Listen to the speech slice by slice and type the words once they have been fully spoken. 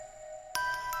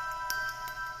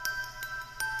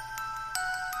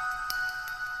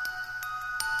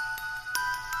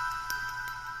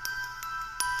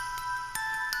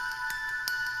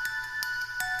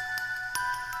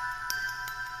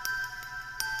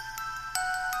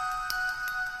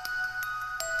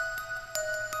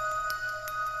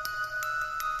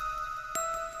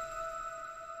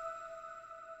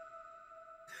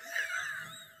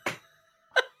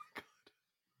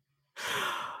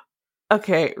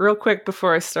Okay, real quick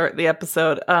before I start the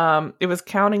episode, it was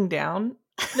counting down.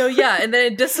 No, yeah, and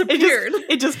then it disappeared.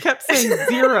 It just kept saying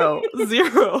 0,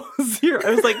 0, 0.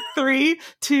 It was like 3,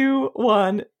 2,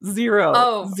 1, 0.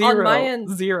 Oh, 0, on my end,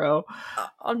 0.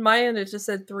 On my end, it just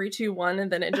said 3, 2, 1, and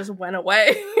then it just went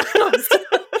away.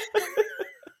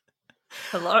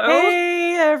 Hello?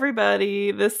 Hey,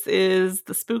 everybody. This is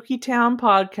the Spooky Town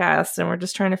podcast, and we're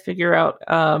just trying to figure out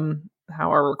how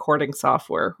our recording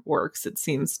software works. It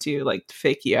seems to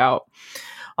fake you out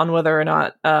on whether or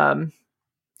not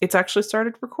it's actually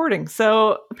started recording.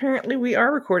 So apparently we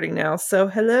are recording now. So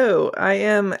hello, I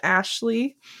am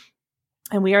Ashley,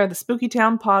 and we are the Spooky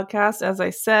Town podcast, as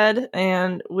I said.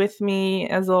 And with me,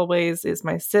 as always, is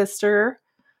my sister,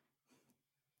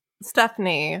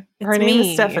 Stephanie. Her name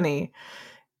is Stephanie.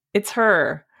 It's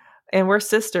her. And we're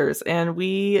sisters. And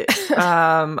we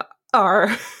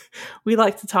we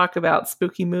like to talk about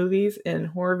spooky movies and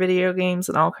horror video games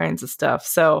and all kinds of stuff.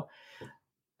 So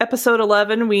episode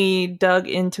 11, we dug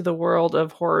into the world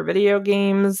of horror video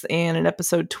games. And in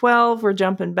episode 12, we're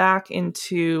jumping back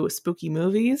into spooky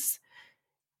movies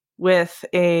with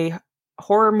a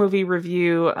horror movie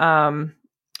review.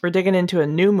 We're digging into a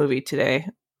new movie today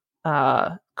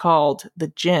called The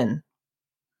Djinn.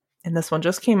 And this one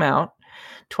just came out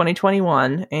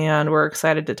 2021, and we're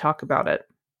excited to talk about it.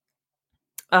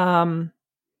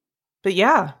 But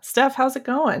yeah, Steph, how's it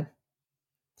going?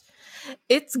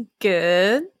 It's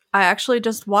good. I actually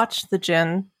just watched The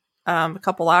Djinn a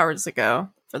couple hours ago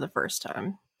for the first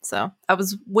time. So I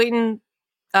was waiting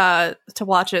to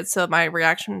watch it so my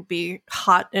reaction would be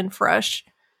hot and fresh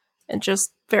and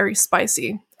just very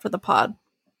spicy for the pod.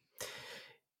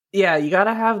 Yeah, you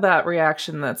gotta have that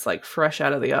reaction that's fresh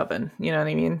out of the oven. You know what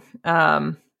I mean?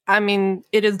 I mean,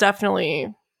 it is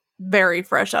definitely very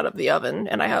fresh out of the oven,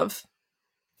 and I have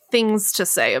things to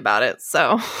say about it,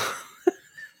 so...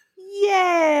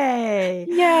 Yay!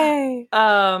 Yay!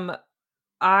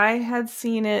 I had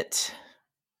seen it...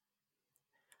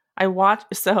 I watched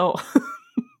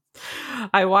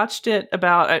it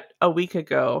about a week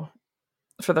ago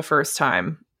for the first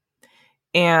time,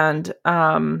 and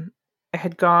I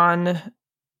had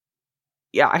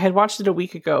watched it a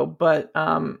week ago, but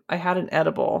I had an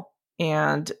edible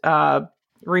and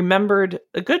remembered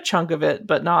a good chunk of it,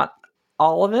 but not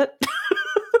all of it.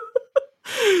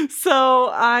 So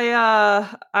I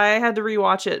had to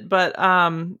rewatch it, but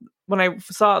when I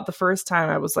saw it the first time,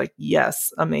 I was like,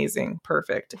 yes, amazing,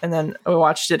 perfect. And then I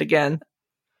watched it again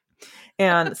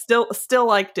and still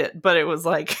liked it, but it was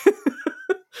like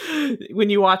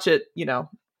when you watch it,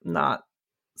 not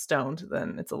stoned,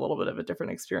 then it's a little bit of a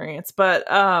different experience. But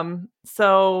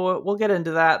so we'll get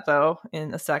into that though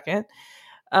in a second.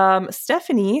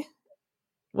 Stephanie,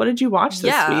 what did you watch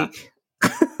this week?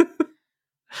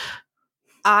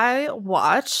 I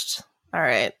watched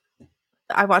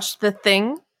The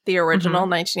Thing, the original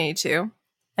 1982,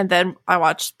 and then I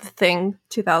watched The Thing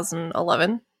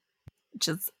 2011, which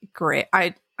is great.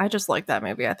 I just like that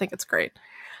movie. I think it's great.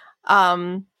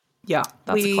 Yeah,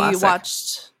 that's a classic. We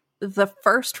watched the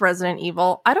first Resident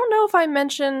Evil. I don't know if I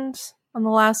mentioned on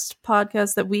the last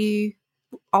podcast that we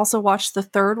also watched the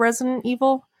third Resident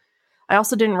Evil. I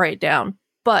also didn't write it down,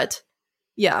 but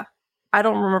yeah, I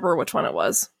don't remember which one it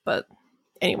was, but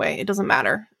anyway, it doesn't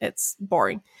matter. It's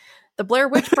boring. The Blair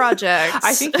Witch Project.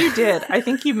 I think you did. I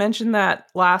think you mentioned that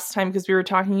last time because we were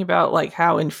talking about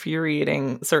how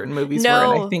infuriating certain movies were.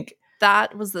 And I think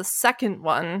that was the second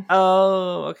one.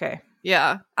 Oh, okay.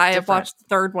 Yeah, I have watched the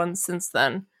third one since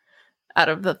then. Out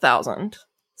of the 1,000.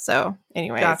 So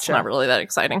anyway, It's not really that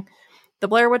exciting. The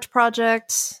Blair Witch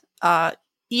Project,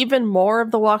 even more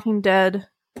of The Walking Dead,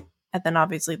 and then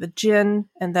obviously The Djinn,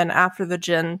 and then after The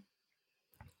Djinn,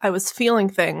 I was feeling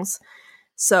things,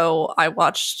 so I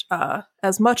watched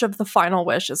as much of The Final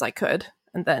Wish as I could,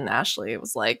 and then Ashley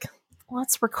was like,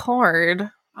 let's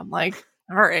record. I'm like,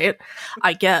 all right,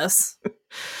 I guess.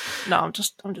 No, I'm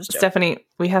just joking. Stephanie,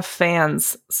 we have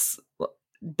fans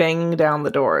banging down the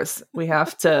doors. We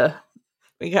gotta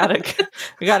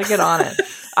get on it.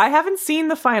 I haven't seen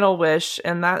The Final Wish,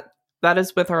 and that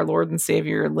is with our Lord and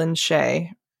Savior Lynn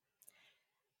Shay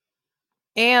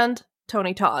and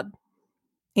Tony Todd.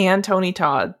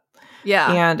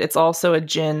 Yeah, and it's also a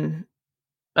Djinn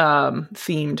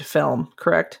themed film,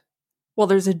 correct? Well,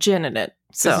 there's a Djinn in it.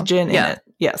 So there's a Djinn in it.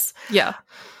 Yes. Yeah.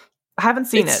 I haven't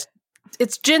seen it.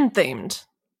 It's Djinn themed.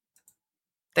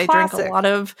 They Classic. drink a lot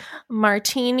of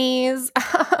martinis.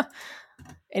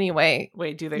 Anyway.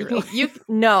 Wait, do they really?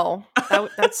 No.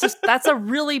 That's a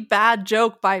really bad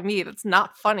joke by me. That's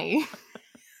not funny.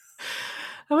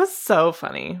 That was so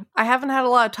funny. I haven't had a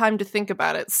lot of time to think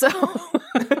about it, so.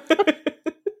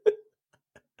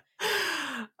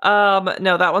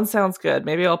 No, that one sounds good.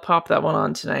 Maybe I'll pop that one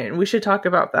on tonight, and we should talk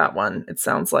about that one. It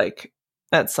sounds like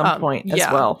at some point as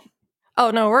well.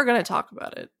 Oh no, we're gonna talk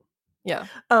about it. Yeah.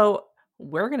 Oh,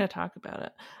 we're gonna talk about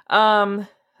it.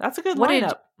 That's a good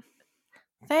lineup.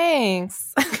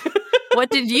 Thanks. What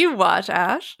did you watch,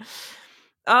 Ash?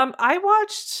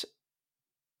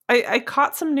 I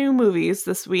caught some new movies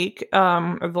this week,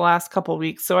 or the last couple of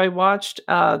weeks. So I watched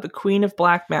The Queen of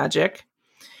Black Magic,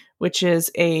 which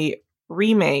is a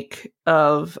remake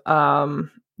of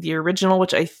the original,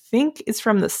 which I think is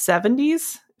from the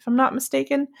 70s, if I'm not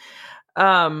mistaken.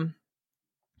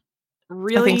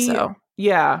 Really, I think so.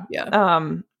 Yeah.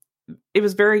 It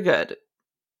was very good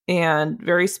and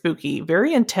very spooky,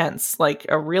 very intense, like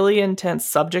a really intense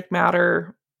subject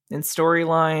matter and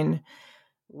storyline,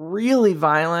 really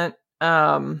violent,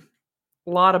 a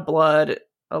lot of blood,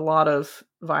 a lot of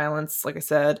violence, like I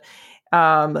said,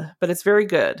 but it's very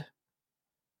good.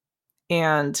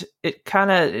 And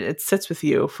it sits with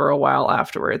you for a while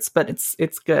afterwards, but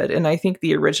it's good. And I think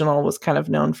the original was kind of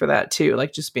known for that too,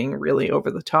 like just being really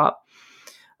over the top.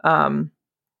 It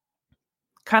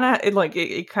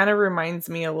kind of reminds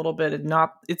me a little bit.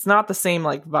 It's not the same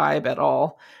like vibe at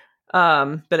all.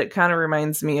 But it kind of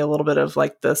reminds me a little bit of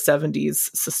like the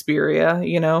 70s Suspiria,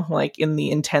 like in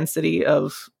the intensity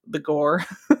of the gore.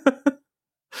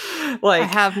 Like, I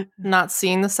have not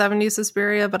seen the 70s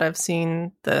Suspiria, but I've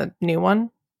seen the new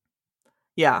one.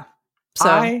 Yeah. So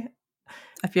I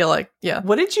feel like, yeah.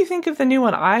 What did you think of the new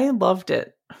one? I loved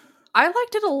it. I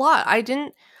liked it a lot.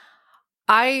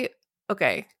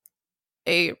 Okay.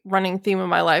 A running theme of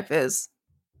my life is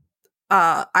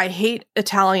I hate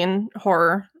Italian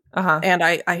horror. And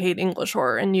I hate English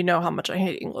horror, and you know how much I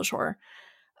hate English horror.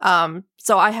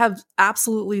 So I have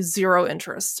absolutely zero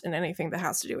interest in anything that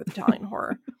has to do with Italian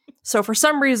horror. So for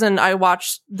some reason, I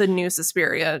watched the new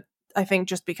Suspiria. I think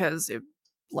just because it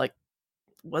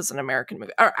was an American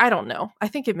movie, or I don't know. I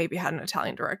think it maybe had an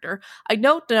Italian director. I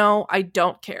don't know. I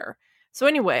don't care. So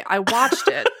anyway, I watched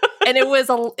it, and it was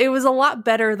a lot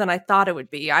better than I thought it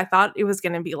would be. I thought it was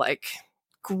going to be like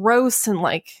gross and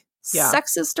like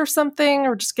sexist or something,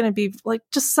 or just going to be like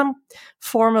just some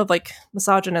form of like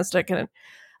misogynistic, and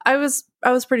I was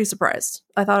pretty surprised.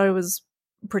 I thought it was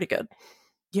pretty good.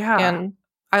 Yeah. And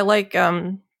I like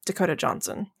Dakota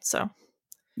Johnson, so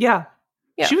yeah.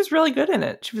 She was really good in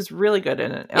it.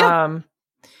 Yeah.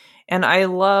 And I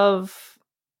love,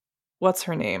 what's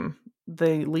her name?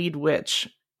 The lead witch.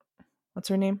 What's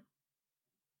her name?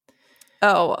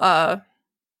 Oh,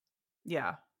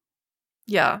 yeah.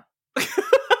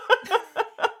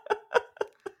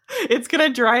 It's gonna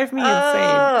drive me insane.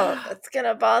 Oh, it's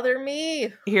gonna bother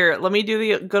me. Here, let me do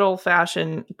the good old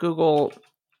fashioned Google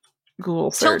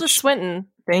search. Tilda Swinton.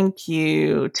 Thank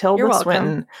you, Tilda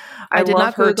Swinton. I did love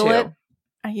not Google her too. It.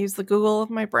 I use the Google of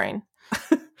my brain.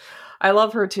 I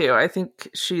love her too. I think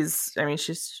she's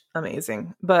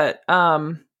amazing. But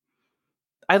I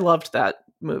loved that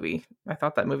movie. I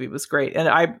thought that movie was great. And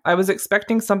I was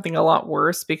expecting something a lot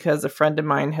worse because a friend of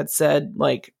mine had said,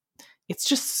 like, it's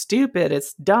just stupid.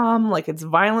 It's dumb. Like, it's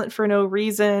violent for no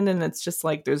reason. And it's just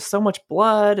like, there's so much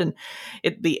blood and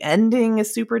the ending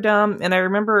is super dumb. And I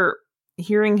remember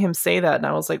hearing him say that. And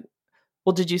I was like,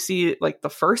 well, did you see like the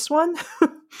first one?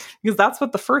 Because that's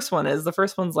what the first one is. The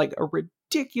first one's like a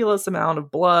ridiculous amount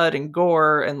of blood and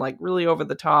gore and like really over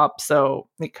the top. So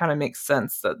it kind of makes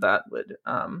sense that would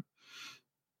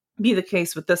be the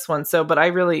case with this one. So, but I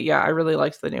really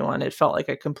liked the new one. It felt like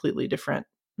a completely different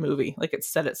movie. Like it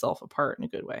set itself apart in a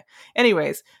good way.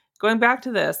 Anyways, going back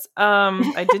to this,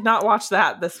 I did not watch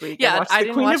that this week. Yeah, I watched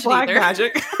The Queen of Black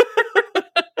Magic.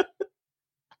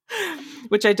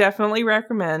 Which I definitely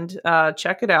recommend.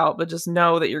 Check it out, but just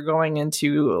know that you're going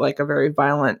into like a very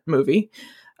violent movie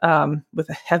with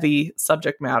a heavy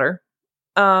subject matter.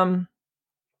 And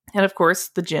of course,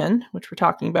 The Djinn, which we're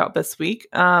talking about this week.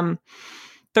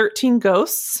 13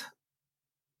 Ghosts,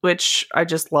 which I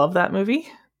just love that movie.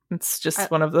 It's just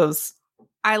one of those.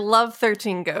 I love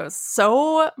 13 Ghosts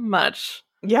so much.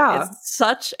 Yeah. It's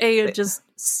such a just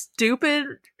stupid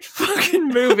fucking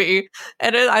movie.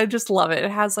 And I just love it.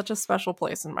 It has such a special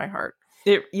place in my heart.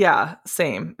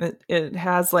 Same. It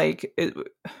has like,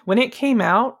 when it came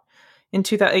out in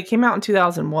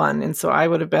 2001. And so I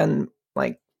would have been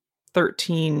like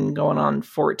 13 going on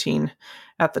 14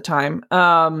 at the time.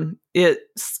 It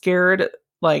scared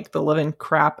like the living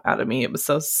crap out of me. It was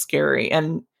so scary.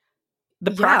 And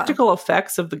the practical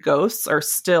effects of the ghosts are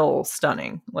still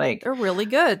stunning. Like, they're really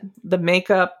good. The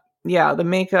makeup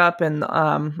and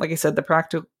like I said, the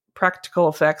practical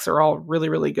effects are all really,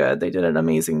 really good. They did an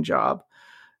amazing job.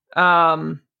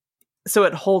 So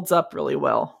it holds up really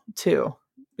well too,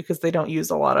 because they don't use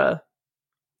a lot of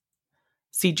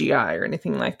CGI or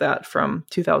anything like that from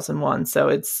 2001. So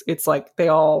it's like they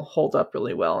all hold up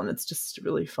really well, and it's just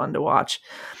really fun to watch.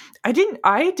 I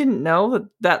didn't know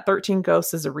that 13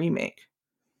 Ghosts is a remake.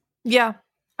 Yeah.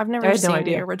 I've never seen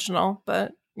the original,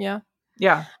 but yeah.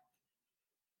 Yeah.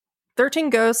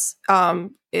 13 Ghosts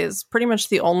is pretty much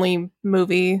the only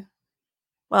movie,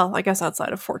 well, I guess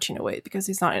outside of 1408, because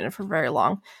he's not in it for very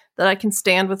long, that I can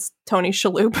stand with Tony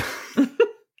Shalhoub.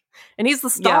 And he's the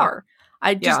star. Yeah.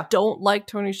 I just don't like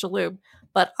Tony Shalhoub,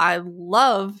 but I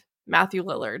love Matthew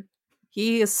Lillard.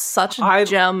 He is such a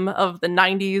gem of the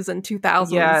 90s and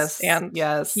 2000s. Yes, and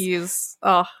he's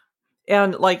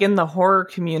and like in the horror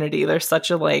community, there's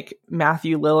such a like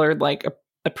Matthew Lillard like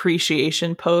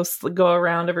appreciation posts that go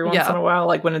around every once in a while,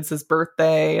 like when it's his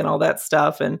birthday and all that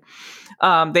stuff, and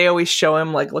they always show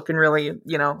him like looking really,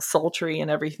 you know, sultry and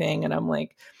everything, and I'm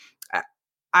like,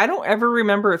 I don't ever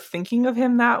remember thinking of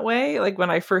him that way, like when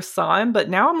I first saw him, but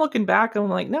now I'm looking back and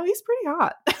I'm like, no, he's pretty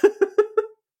hot.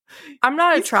 I'm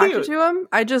not attracted to him.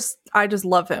 I just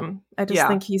love him. I just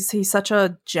think he's such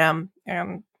a gem,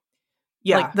 and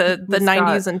like the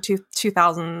 90s and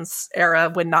 2000s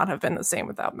era would not have been the same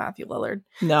without Matthew Lillard.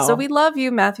 No. So we love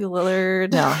you, Matthew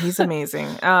Lillard. No, he's amazing.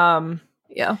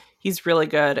 Yeah. He's really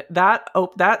good.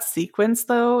 That sequence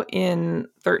though in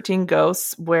 13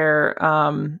 Ghosts where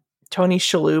Tony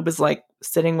Shalhoub is like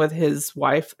sitting with his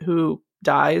wife who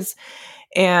dies,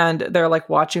 and they're like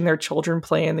watching their children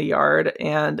play in the yard,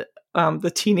 and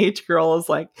the teenage girl is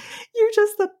like, "You're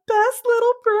just the best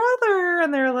little brother,"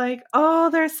 and they're like, "Oh,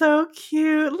 they're so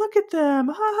cute. Look at them."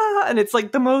 And it's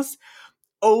like the most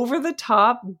over the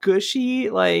top gushy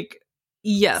like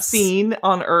scene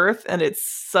on earth, and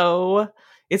it's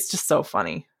just so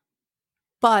funny.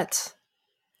 But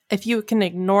if you can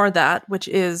ignore that, which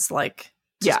is like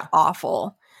just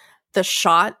awful, the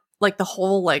shot, like the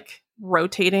whole like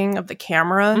rotating of the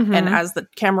camera, and as the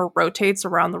camera rotates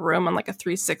around the room on like a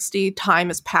 360, time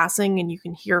is passing and you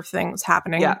can hear things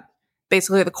happening.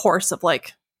 Basically the course of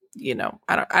like, you know,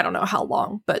 I don't know how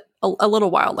long, but a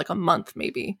little while, like a month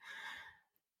maybe.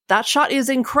 That shot is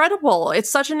incredible.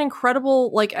 It's such an incredible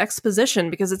like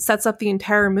exposition because it sets up the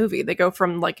entire movie. They go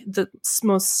from like the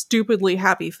most stupidly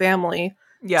happy family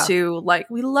to like,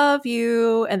 we love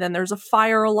you, and then there's a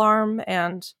fire alarm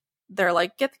and they're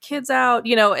like, get the kids out,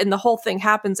 you know, and the whole thing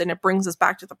happens, and it brings us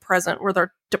back to the present where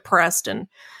they're depressed and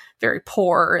very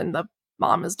poor and the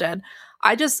mom is dead.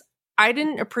 I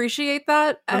didn't appreciate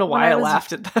that. I don't know why I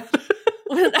laughed at that.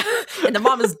 And the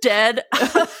mom is dead.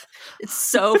 It's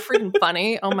so freaking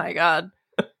funny. Oh my God.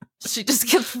 She just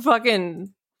gets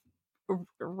fucking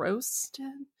roasted.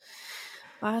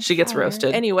 She gets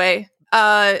roasted. Anyway,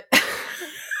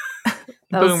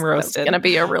 boom, roasted. It's gonna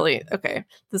be a really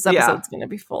this episode's gonna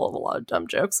be full of a lot of dumb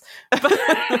jokes.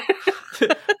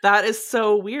 That is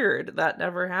so weird. That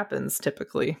never happens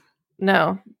typically.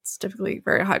 No, it's typically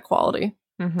very high quality.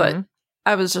 But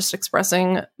I was just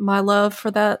expressing my love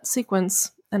for that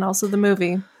sequence and also the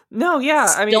movie. No, yeah,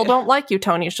 I still don't like you,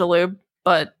 Tony Shalhoub,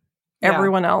 but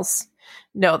everyone else.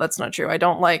 No, that's not true. I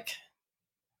don't like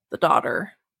the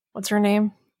daughter. What's her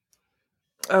name?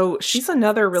 Oh, she's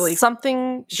another really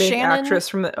something big Shannon? Actress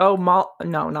from the no,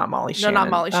 not Molly Shannon. No, not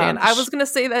Molly Shannon. I was gonna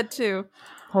say that too.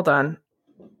 Hold on.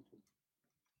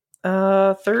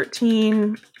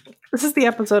 13. This is the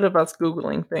episode of us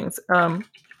Googling things.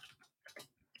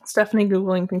 Stephanie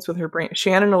Googling things with her brain.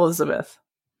 Shannon Elizabeth.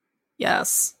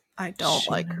 Yes, I don't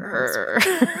like her.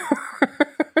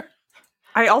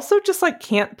 I also just like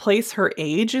can't place her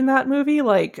age in that movie.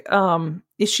 Like,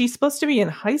 is she supposed to be in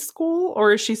high school,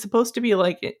 or is she supposed to be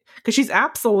like? Because she's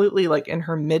absolutely like in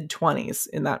her mid-20s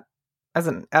in that as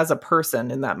a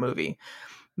person in that movie,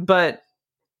 but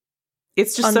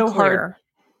it's just so hard.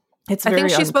 It's very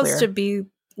she's unclear. Supposed to be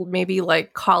maybe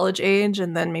like college age,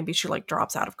 and then maybe she like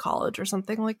drops out of college or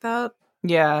something like that.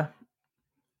 Yeah,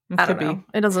 I don't know.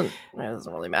 It doesn't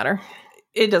really matter.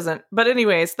 It doesn't. But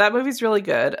anyways, that movie's really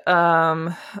good.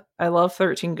 I love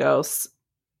 13 Ghosts.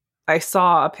 I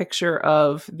saw a picture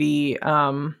of the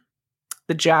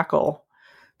jackal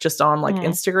just on like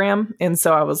Instagram. And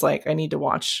so I was like, I need to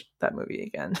watch that movie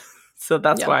again. So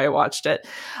that's why I watched it.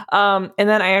 And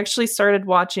then I actually started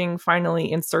watching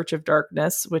finally In Search of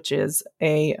Darkness, which is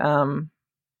a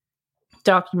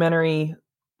documentary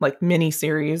like mini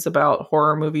series about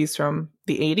horror movies from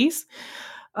the 80s.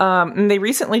 And they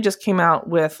recently just came out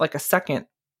with like a second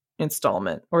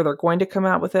installment, or they're going to come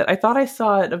out with it. I thought I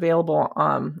saw it available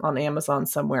on Amazon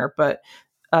somewhere, but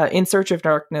In Search of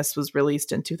Darkness was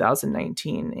released in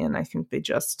 2019, and I think they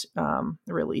just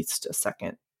released a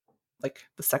second, like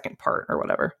the second part or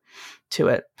whatever to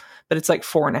it. but it's like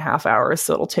 4.5 hours,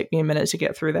 so it'll take me a minute to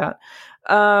get through that.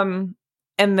 And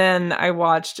then I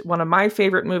watched one of my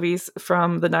favorite movies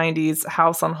from the 90s,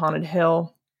 House on Haunted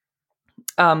Hill.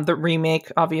 The remake,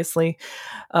 obviously,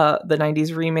 the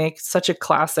 90s remake, such a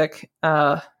classic.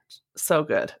 So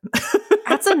good.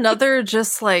 That's another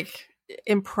just like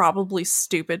improbably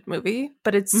stupid movie,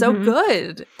 but it's so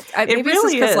good. It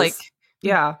really is. Like,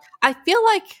 yeah, I feel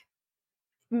like,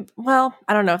 well,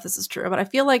 I don't know if this is true, but I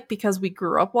feel like because we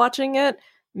grew up watching it,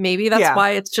 maybe that's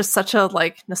why it's just such a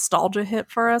like nostalgia hit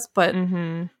for us. But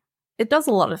it does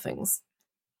a lot of things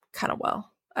kind of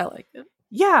well. I like it.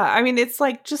 Yeah, I mean, it's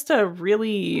like just a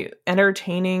really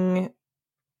entertaining,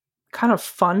 kind of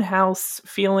fun house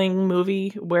feeling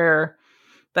movie where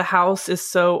the house is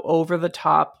so over the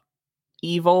top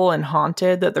evil and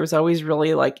haunted that there's always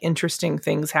really like interesting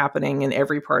things happening in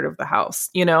every part of the house.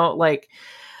 You know, like,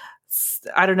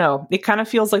 I don't know. It kind of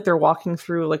feels like they're walking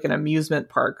through like an amusement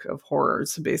park of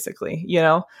horrors, basically, you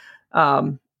know?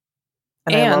 And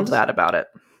I love that about it.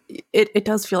 It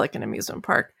does feel like an amusement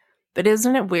park. But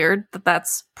isn't it weird that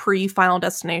that's pre-Final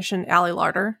Destination Ally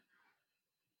Larder?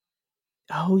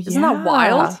 Oh, yeah. Isn't that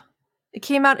wild? It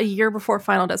came out a year before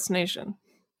Final Destination.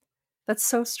 That's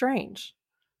so strange.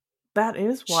 That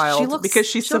is wild. Because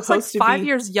she's supposed to be 5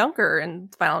 years younger in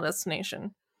Final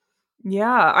Destination.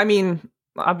 Yeah. I mean,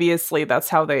 obviously that's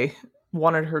how they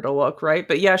wanted her to look, right?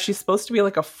 But yeah, she's supposed to be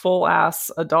like a full-ass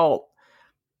adult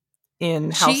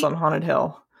in House on Haunted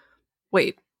Hill.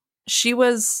 Wait. She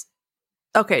was...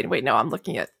 Okay, wait, no, I'm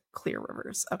looking at Clear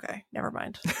Rivers. Okay, never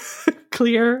mind.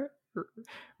 Clear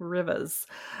Rivers.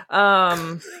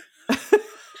 I'm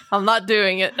not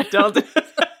doing it. Don't.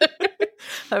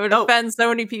 I would offend so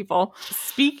many people.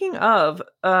 Speaking of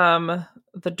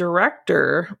the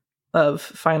director of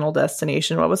Final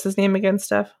Destination, what was his name again,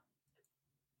 Steph?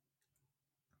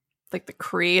 Like the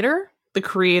creator? The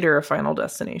creator of Final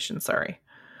Destination, sorry.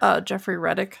 Jeffrey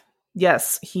Reddick.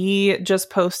 Yes, he just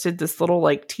posted this little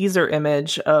like teaser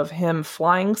image of him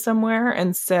flying somewhere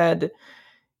and said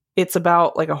it's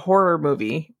about like a horror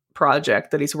movie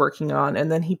project that he's working on.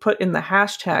 And then he put in the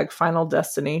hashtag Final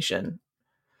Destination.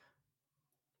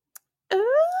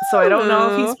 Ooh. So I don't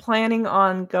know if he's planning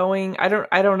on going. I don't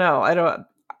know. I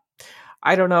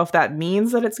don't know if that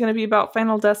means that it's going to be about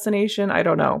Final Destination. I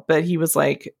don't know. But he was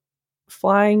like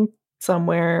flying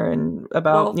somewhere and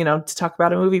about, to talk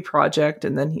about a movie project,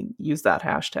 and then he used that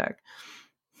hashtag.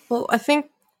 Well, I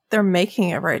think they're making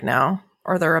it right now,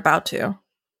 or they're about to.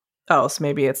 Oh, so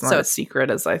maybe it's not as secret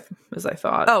as I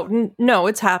thought. Oh, no,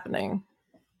 it's happening.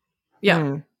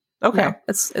 Yeah. Okay. No,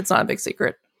 it's not a big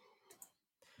secret.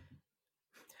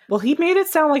 Well, he made it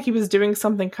sound like he was doing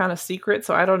something kind of secret,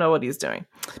 so I don't know what he's doing.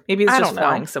 Maybe he's just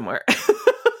flying somewhere.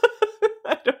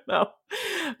 I don't know.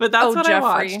 But that's what Jeffrey. I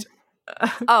watched.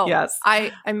 Oh, yes.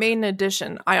 I made an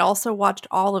addition. I also watched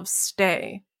all of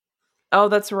Stay. Oh,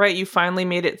 that's right. You finally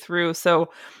made it through.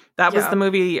 So that was the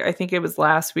movie, I think it was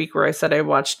last week, where I said I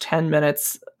watched 10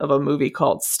 minutes of a movie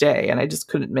called Stay, and I just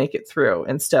couldn't make it through.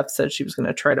 And Steph said she was going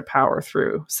to try to power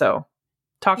through. So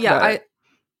talk about it.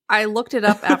 I looked it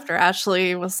up after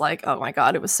Ashley was like, oh my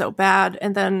God, it was so bad.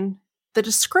 And then the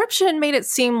description made it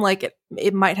seem like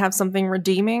it might have something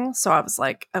redeeming. So I was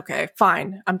like, okay,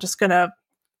 fine. I'm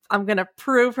going to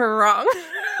prove her wrong.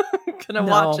 I'm going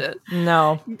to watch it.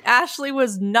 No. Ashley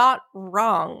was not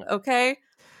wrong, okay?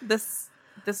 This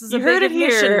is a big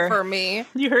admission for me.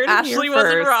 You heard Ashley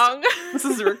wasn't wrong. This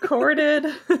is recorded.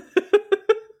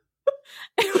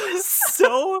 It was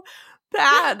so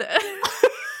bad.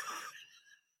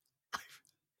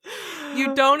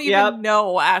 You don't even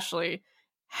know, Ashley,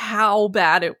 how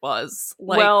bad it was.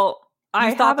 Like, well,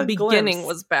 I thought the beginning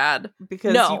was bad.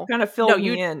 Because you kind of filled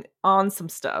me in on some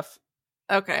stuff.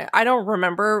 Okay. I don't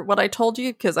remember what I told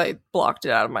you because I blocked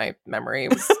it out of my memory.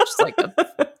 It was just like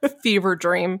a fever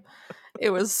dream. It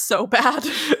was so bad.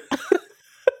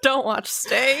 Don't watch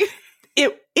Stay.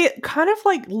 It kind of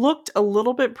like looked a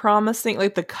little bit promising.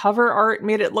 Like the cover art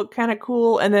made it look kind of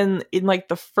cool. And then in like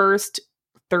the first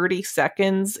 30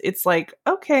 seconds, it's like,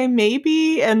 okay,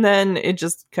 maybe. And then it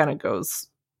just kind of goes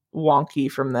wonky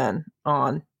from then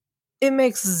on. It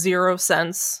makes zero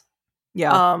sense.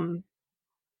 Yeah.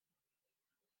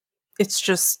 It's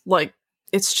just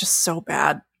so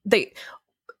bad.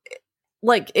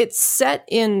 It's set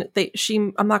in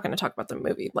I'm not going to talk about the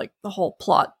movie, like the whole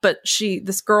plot, but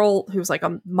this girl who's like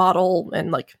a model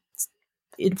and like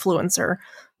influencer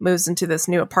moves into this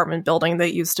new apartment building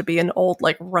that used to be an old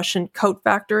like Russian coat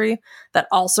factory that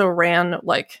also ran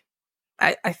like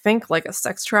I think like a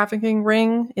sex trafficking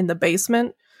ring in the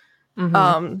basement.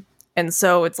 Mm-hmm. And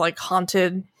so it's like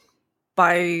haunted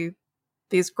by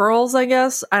these girls, I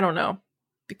guess. I don't know.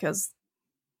 because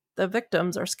the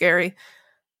victims are scary.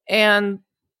 And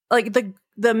like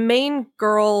the main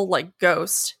girl, like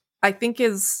ghost, I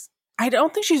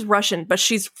don't think she's Russian, but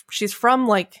she's from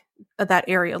like that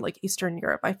area, like Eastern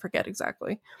Europe. I forget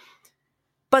exactly.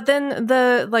 But then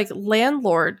the like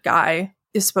landlord guy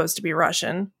is supposed to be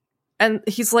Russian, and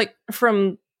he's like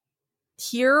from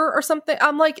here or something.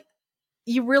 I'm like,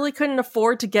 you really couldn't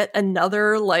afford to get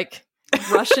another like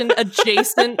Russian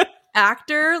adjacent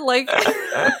actor? Like,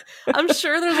 I'm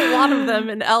sure there's a lot of them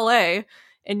in LA,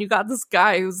 and you got this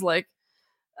guy who's like,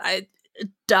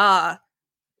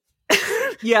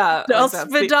 yeah, Das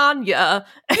Vidanya.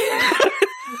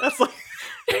 That's like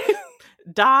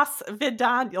Das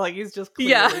Vidanya. Like, he's just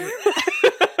clearly... Yeah.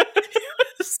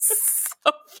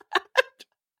 So bad.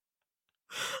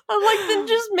 I'm like, then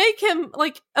just make him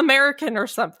like American or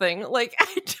something. Like,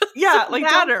 like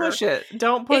matter. Don't push it.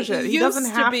 Don't push it. He doesn't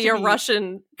have to be a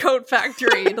Russian coat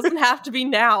factory. It doesn't have to be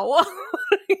now.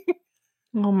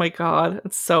 Oh my god,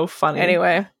 it's so funny.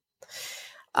 Anyway,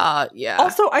 yeah.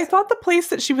 Also, I thought the place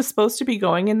that she was supposed to be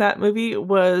going in that movie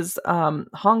was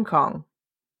Hong Kong.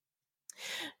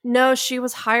 No, she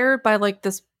was hired by like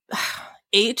this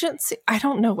agency. I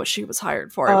don't know what she was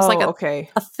hired for. It was like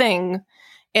a thing,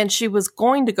 and she was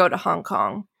going to go to Hong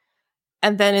Kong,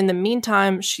 and then in the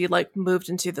meantime, she like moved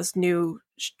into this new,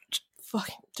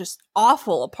 fucking just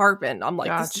awful apartment. I'm like,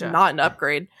 This is not an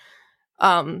upgrade.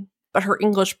 But her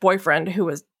English boyfriend, who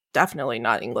is definitely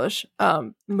not English,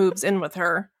 moves in with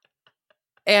her,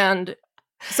 and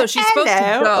so she's supposed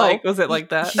to go. Like, was it like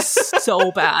that? He's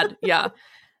so bad, yeah.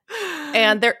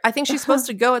 And I think she's supposed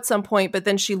to go at some point, but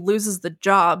then she loses the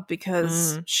job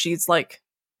because she's like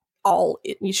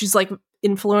she's like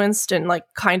influenced and like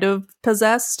kind of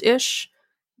possessed-ish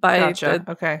by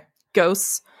the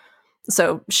ghosts.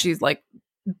 So she's like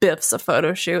biffs a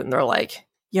photo shoot, and they're like,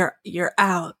 "You're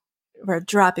out. We're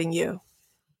dropping you.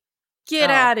 Get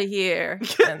out of here."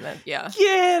 And then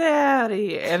get out of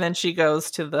here. And then she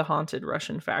goes to the haunted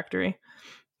Russian factory.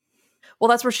 Well,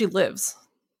 that's where she lives.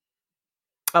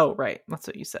 Oh, right. That's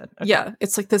what you said. Okay. Yeah,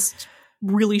 it's like this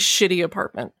really shitty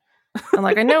apartment. I'm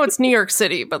like, I know it's New York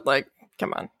City, but like,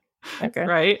 come on. Okay.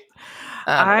 Right.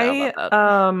 I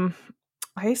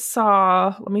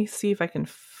saw, let me see if I can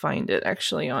find it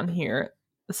actually on here.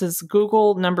 This is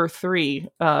Google number 3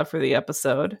 for the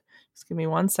episode. Just give me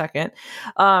 1 second.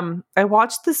 I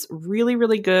watched this really,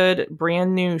 really good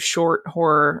brand new short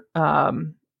horror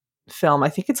film. I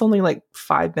think it's only like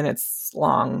 5 minutes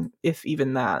long, if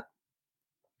even that.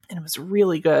 And it was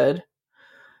really good.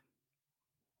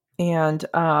 And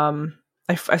I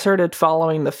started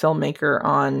following the filmmaker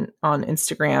on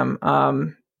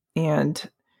Instagram, and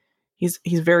he's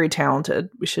very talented.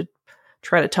 We should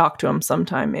try to talk to him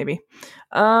sometime, maybe.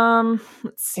 Let's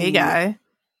see. Hey, guy.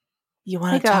 You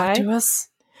want to talk to us?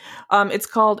 It's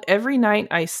called Every Night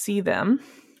I See Them.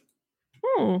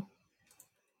 And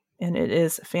it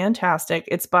is fantastic.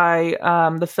 It's by,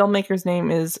 the filmmaker's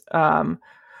name is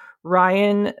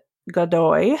Ryan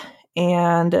Godoy,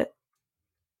 and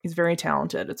he's very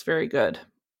talented. It's very good.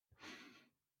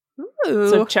 Ooh.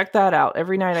 So check that out.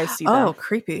 Every Night I See Them. Oh,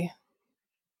 creepy.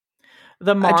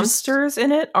 The monsters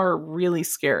in it are really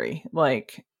scary.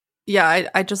 Like, yeah,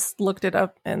 I just looked it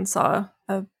up and saw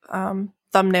a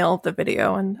thumbnail of the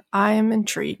video, and I am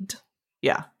intrigued.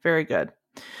 Yeah, very good.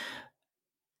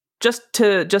 Just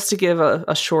to give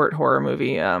a short horror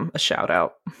movie a shout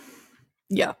out.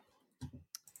 Yeah.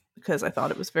 Because I thought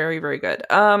it was very, very good.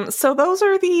 So those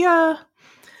are the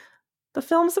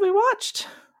films that we watched.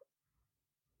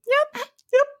 Yep.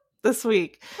 This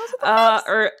week.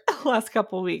 Or last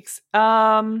couple of weeks.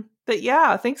 But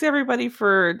yeah, thanks everybody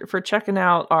for checking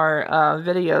out our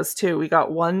videos too. We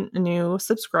got 1 new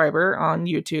subscriber on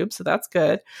YouTube, so that's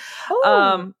good.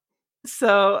 Oh.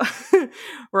 So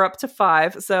we're up to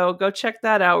 5. So go check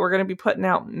that out. We're going to be putting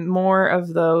out more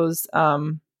of those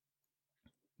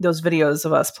videos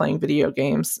of us playing video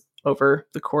games over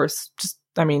the course.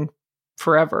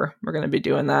 Forever. We're going to be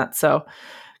doing that. So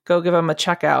go give them a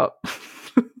check out.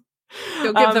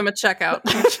 Go give them a check out.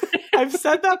 I've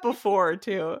said that before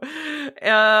too.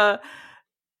 Now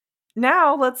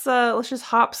let's just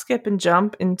hop, skip, and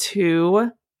jump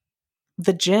into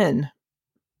the Djinn.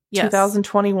 Yes.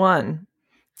 2021.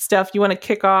 Steph, you want to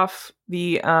kick off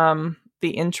the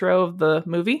intro of the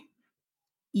movie?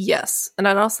 Yes. And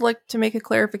I'd also like to make a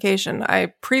clarification. I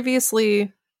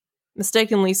previously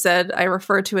mistakenly said I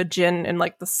refer to a djinn in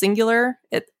like the singular.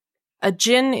 A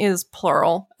djinn is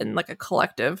plural and like a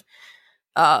collective.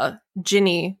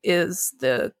 Djinni is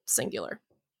the singular.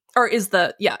 Or is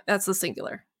that's the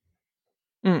singular.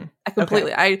 I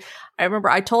completely. Okay. I remember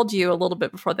I told you a little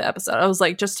bit before the episode. I was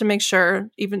like, just to make sure,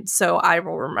 even so, I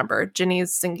will remember. Ginny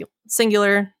is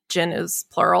singular, Djinn is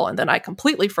plural, and then I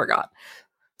completely forgot.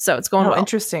 So it's going well.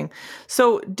 Interesting.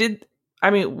 So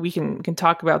we can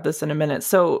talk about this in a minute.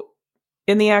 So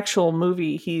in the actual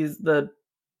movie, he's the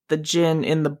Djinn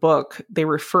in the book. They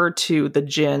refer to the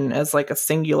Djinn as like a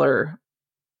singular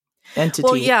entity.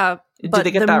 Well, yeah. Did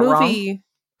they get that wrong?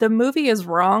 The movie is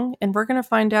wrong, and we're going to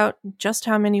find out just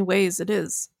how many ways it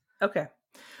is. Okay.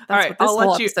 All right. I'll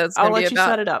let you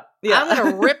set it up. Yeah. I'm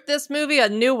going to rip this movie a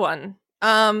new one.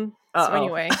 So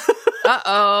anyway.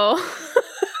 Uh-oh.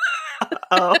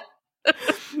 Oh.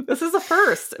 This is a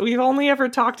first. We've only ever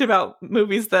talked about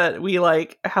movies that we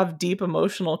like have deep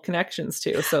emotional connections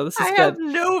to. So this is good. I have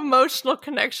no emotional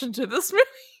connection to this movie.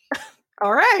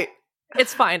 All right.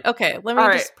 It's fine. Okay. Let me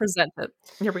just present it.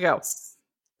 Here we go.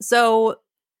 So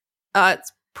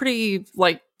it's pretty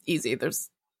like easy. There's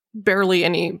barely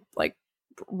any like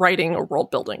writing or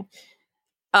world building.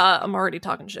 I'm already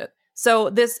talking shit.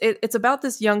 So it's about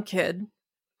this young kid,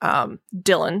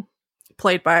 Dylan,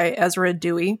 played by Ezra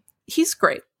Dewey. He's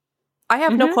great. I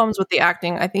have no qualms with the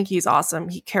acting. I think he's awesome.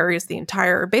 He carries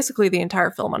basically the entire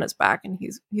film on his back, and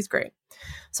he's great.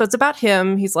 So it's about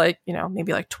him. He's like,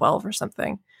 maybe like 12 or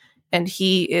something. And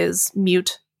he is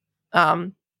mute,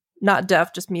 not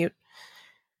deaf, just mute.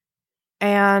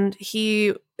 And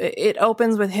it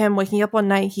opens with him waking up one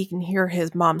night. He can hear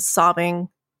his mom sobbing.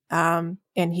 And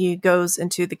he goes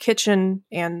into the kitchen,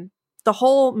 and the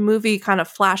whole movie kind of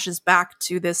flashes back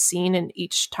to this scene. And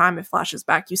each time it flashes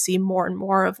back, you see more and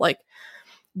more of like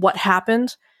what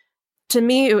happened. To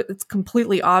me, it's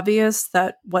completely obvious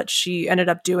that what she ended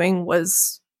up doing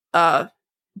was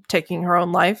taking her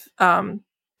own life.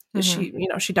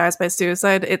 She dies by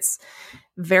suicide. It's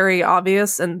very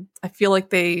obvious, and I feel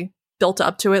like they built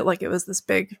up to it like it was this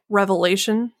big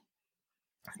revelation.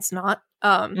 It's not.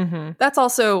 That's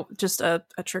also just a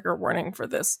trigger warning for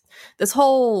this. This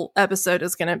whole episode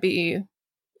is going to be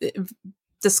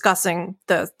discussing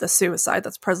the suicide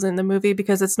that's present in the movie,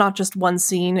 because it's not just one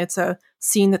scene. It's a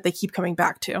scene that they keep coming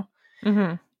back to.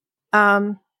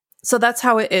 So that's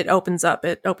how it opens up.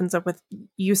 It opens up with,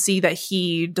 you see that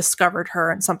he discovered her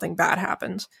and something bad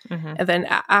happened. And then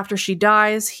after she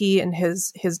dies, he and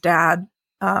his dad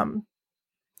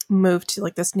moved to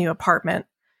like this new apartment.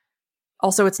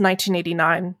 Also, it's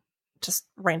 1989, just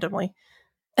randomly.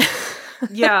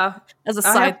 Yeah. As a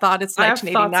side thought, it's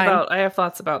 1989. I have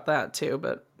thoughts about that too,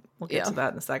 but we'll get to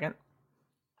that in a second.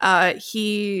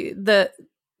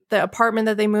 The apartment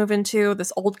that they move into,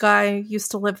 this old guy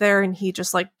used to live there, and he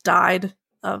just like died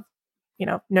of,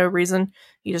 no reason.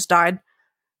 He just died.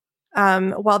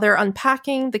 While they're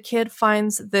unpacking, the kid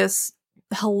finds this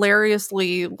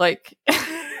hilariously like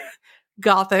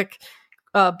gothic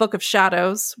Book of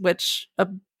Shadows, which a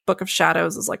Book of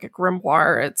Shadows is like a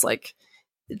grimoire. It's like,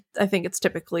 I think it's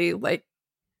typically like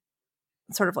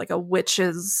sort of like a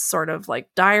witch's sort of like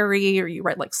diary, or you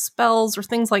write like spells or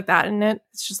things like that in it.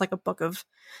 It's just like a book of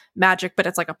magic, but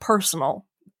it's like a personal,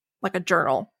 like a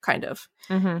journal kind of.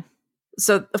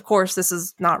 So of course this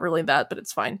is not really that, but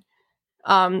it's fine.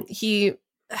 He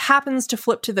happens to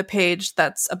flip to the page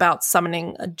that's about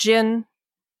summoning a Djinn,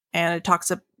 and it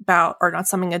talks about, or not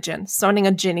summoning a Djinn, summoning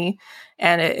a Ginny,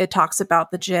 and it talks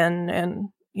about the Djinn and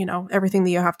everything that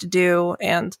you have to do.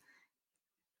 And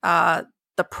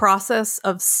the process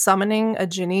of summoning a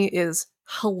Ginny is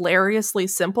hilariously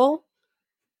simple.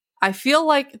 I feel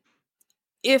like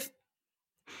if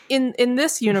in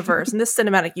this universe, in this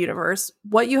cinematic universe,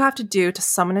 what you have to do to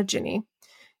summon a Ginny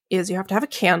is you have to have a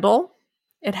candle.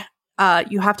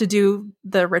 You have to do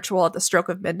the ritual at the stroke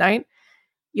of midnight.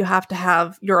 You have to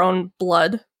have your own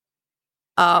blood.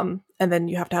 And then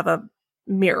you have to have a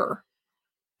mirror.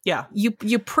 Yeah.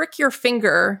 You prick your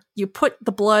finger, you put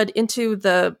the blood into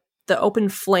the open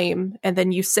flame, and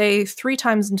then you say 3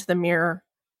 times into the mirror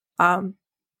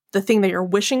the thing that you're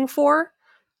wishing for,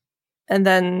 and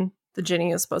then the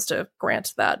Ginny is supposed to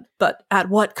grant that. But at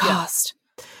what cost?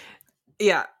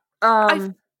 Yeah.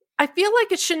 I feel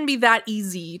like it shouldn't be that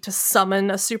easy to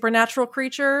summon a supernatural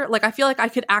creature. Like, I feel like I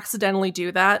could accidentally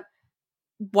do that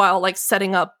while like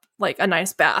setting up like a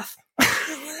nice bath.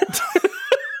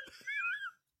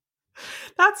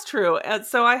 That's true. And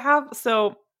so I have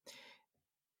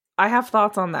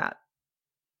thoughts on that.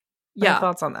 Yeah. I have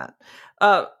thoughts on that.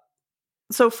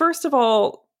 So first of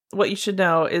all, what you should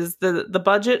know is the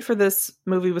budget for this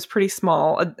movie was pretty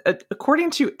small.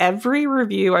 According to every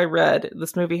review I read,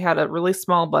 this movie had a really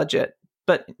small budget,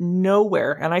 but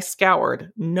nowhere, and I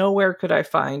scoured, nowhere could I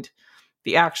find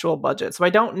the actual budget. So I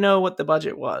don't know what the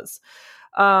budget was.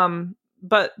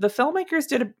 but the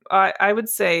filmmakers I would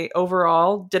say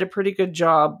overall did a pretty good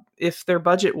job. If their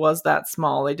budget was that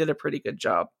small, they did a pretty good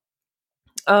job.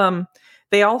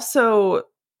 They also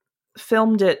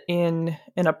filmed it in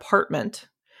an apartment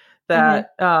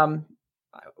that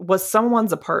was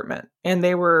someone's apartment, and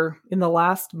they were in the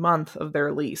last month of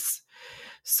their lease.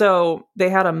 So they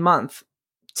had a month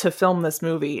to film this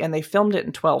movie, and they filmed it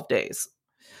in 12 days.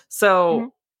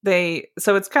 So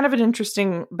so it's kind of an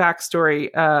interesting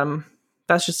backstory.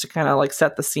 That's just to kind of like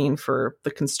set the scene for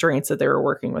the constraints that they were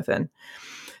working within.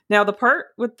 Now, the part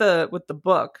with the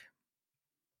book,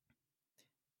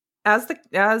 as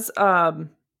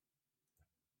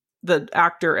the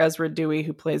actor Ezra Dewey,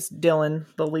 who plays Dylan,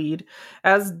 the lead,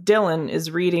 as Dylan is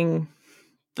reading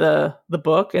the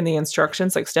book and the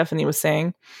instructions, like Stephanie was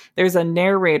saying, there's a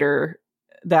narrator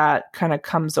that kind of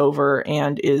comes over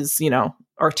and is,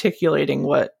 articulating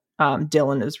what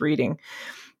Dylan is reading.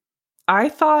 I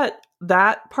thought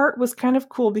that part was kind of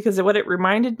cool because what it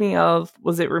reminded me of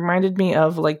like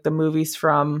the movies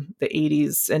from the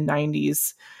 80s and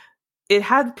 90s. It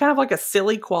had kind of like a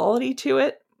silly quality to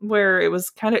it, where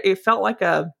it felt like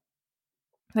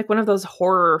one of those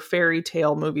horror fairy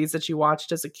tale movies that you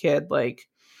watched as a kid, like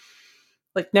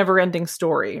Never Ending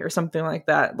Story or something like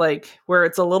that, like where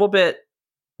it's a little bit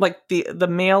like the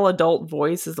male adult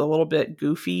voice is a little bit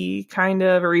goofy, kind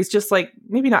of, or he's just like,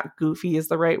 maybe not goofy is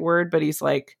the right word, but he's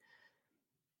like,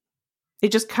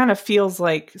 it just kind of feels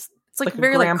like it's like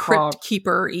very like Crypt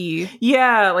Keeper-y.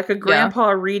 Yeah, like a grandpa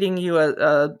reading you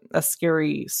a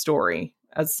scary story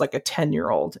as like a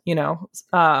 10-year-old,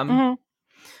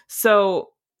 So,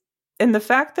 and the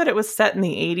fact that it was set in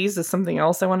the 80s is something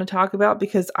else I want to talk about,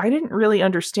 because I didn't really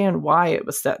understand why it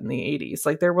was set in the 80s.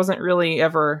 Like there wasn't really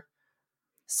ever...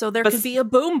 So there could be a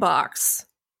boombox.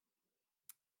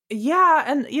 Yeah,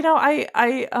 and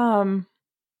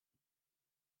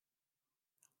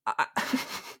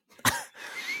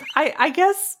I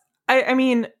guess I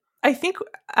mean, I think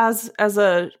as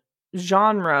a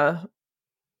genre,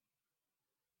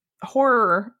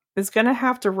 horror is going to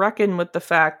have to reckon with the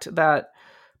fact that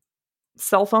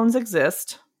cell phones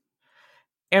exist,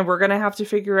 and we're going to have to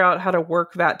figure out how to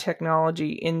work that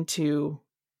technology into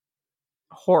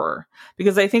horror.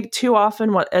 Because I think too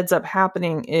often what ends up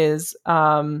happening is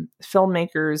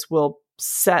filmmakers will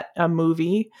set a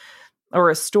movie or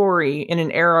a story in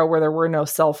an era where there were no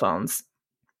cell phones,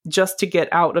 just to get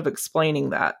out of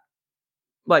explaining that.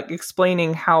 Like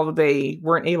explaining how they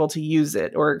weren't able to use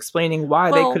it, or explaining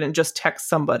why they couldn't just text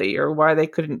somebody, or why they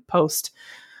couldn't post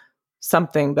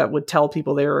something that would tell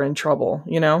people they were in trouble,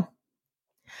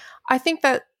 I think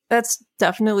that's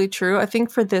definitely true. I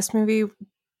think for this movie,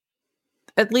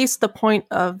 at least the point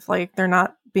of like there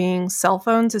not being cell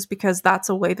phones is because that's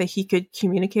a way that he could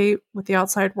communicate with the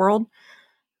outside world.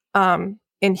 And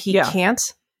he can't,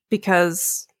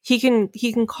 because he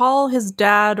can call his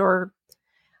dad, or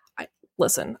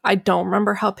listen, I don't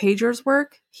remember how pagers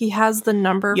work. He has the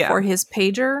number for his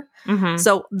pager. Mm-hmm.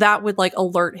 So that would like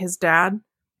alert his dad.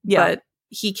 Yeah. But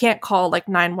he can't call like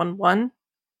 911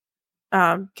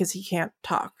 because he can't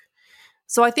talk.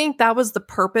 So I think that was the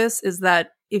purpose, is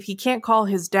that if he can't call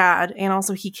his dad, and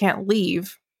also he can't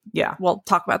leave. Yeah. We'll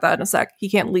talk about that in a sec. He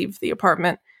can't leave the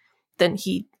apartment. Then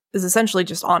he is essentially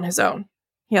just on his own.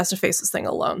 He has to face this thing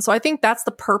alone. So I think that's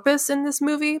the purpose in this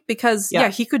movie, because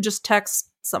he could just text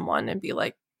someone and be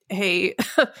like, hey,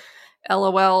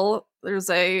 LOL, there's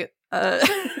a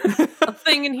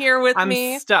thing in here with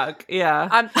me. I'm stuck.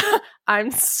 Yeah.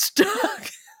 I'm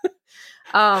stuck.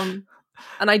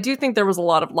 And I do think there was a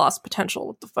lot of lost potential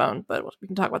with the phone, but we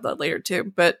can talk about that later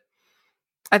too. But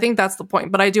I think that's the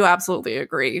point. But I do absolutely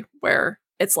agree, where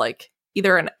it's like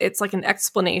it's like an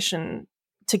explanation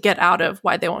to get out of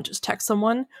why they won't just text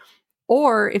someone,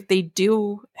 or if they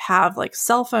do have like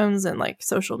cell phones and like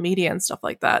social media and stuff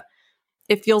like that,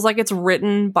 it feels like it's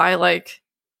written by like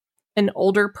an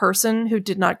older person who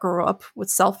did not grow up with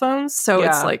cell phones. So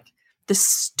it's like this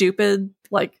stupid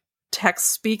like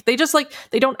text speak. They just like,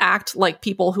 they don't act like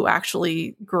people who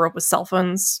actually grew up with cell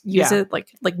phones use it,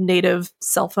 like native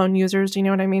cell phone users. Do you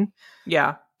know what I mean?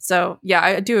 Yeah. So yeah,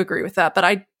 I do agree with that. But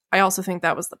I also think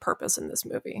that was the purpose in this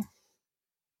movie.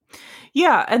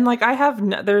 Yeah. And like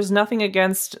there's nothing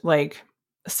against like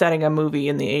setting a movie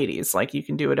in the 80s. Like you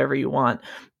can do whatever you want.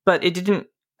 But it didn't,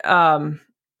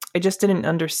 I just didn't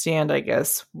understand, I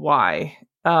guess, why.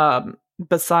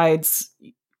 Besides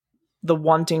the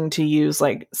wanting to use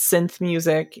like synth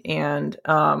music and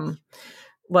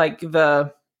like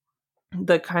the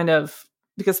kind of,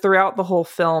 because throughout the whole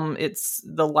film, it's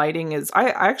the lighting is,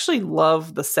 I actually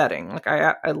love the setting. Like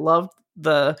I loved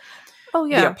Oh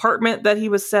yeah. The apartment that he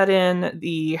was set in,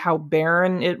 how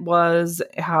barren it was,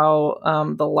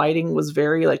 how the lighting was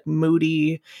very like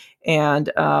moody and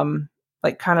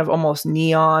like kind of almost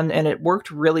neon, and it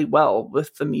worked really well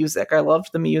with the music. I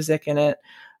loved the music in it.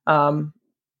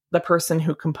 The person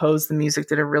who composed the music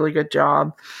did a really good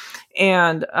job.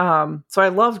 And so I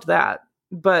loved that.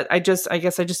 But I guess I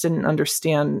just didn't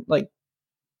understand like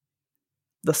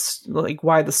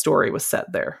why the story was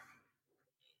set there.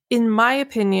 In my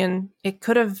opinion, it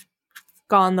could have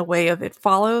gone the way of It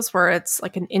Follows, where it's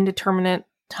like an indeterminate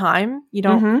time. You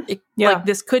don't like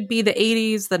this could be the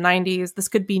 80s, the 90s, this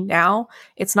could be now.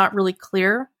 It's not really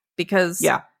clear because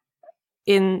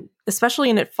especially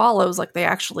in It Follows, like they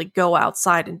actually go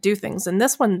outside and do things. And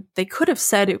this one, they could have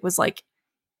said it was like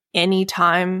any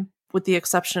time, with the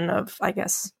exception of, I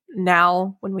guess,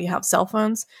 now when we have cell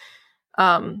phones.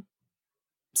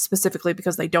 Specifically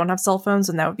because they don't have cell phones,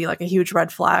 and that would be like a huge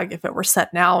red flag if it were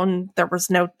set now and there was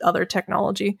no other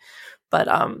technology. But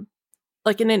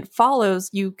like in It Follows,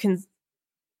 you can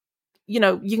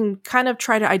kind of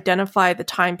try to identify the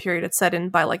time period it's set in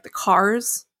by like the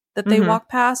cars that they walk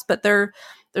past, but there's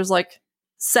like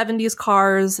 70s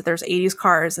cars, there's 80s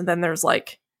cars, and then there's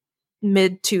like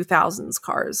mid 2000s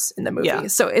cars in the movie.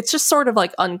 So it's just sort of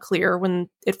like unclear when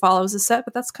It Follows is set,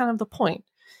 but that's kind of the point.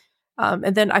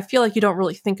 And then I feel like you don't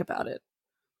really think about it.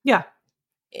 Yeah.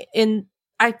 And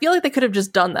I feel like they could have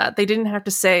just done that. They didn't have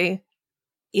to say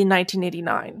in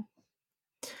 1989.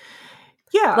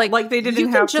 Yeah. Like they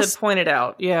didn't have to point it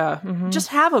out. Yeah. Just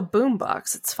have a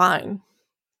boombox. It's fine.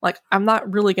 Like, I'm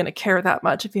not really going to care that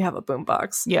much if you have a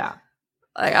boombox. Yeah.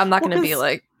 Like, I'm not going to be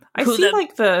like, I see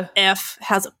like the F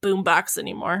has a boombox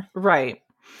anymore. Right.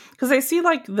 Because I see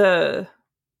like the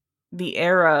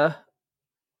era.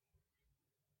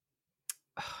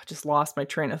 I just lost my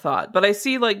train of thought. But I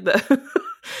see like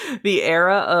the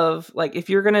era of like, if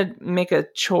you're going to make a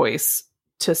choice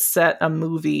to set a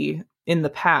movie in the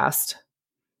past,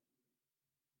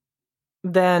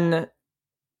 then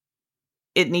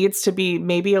it needs to be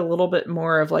maybe a little bit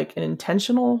more of like an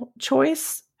intentional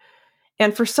choice.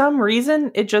 And for some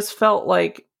reason, it just felt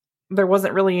like there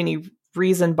wasn't really any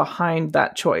reason behind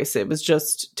that choice. It was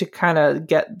just to kind of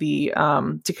get the,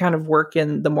 to kind of work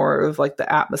in the more of like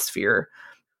the atmosphere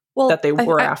that they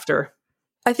were after.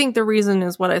 I think the reason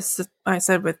is what I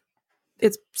said with,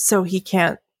 it's so he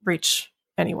can't reach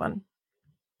anyone.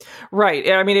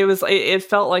 Right. I mean, it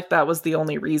felt like that was the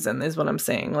only reason, is what I'm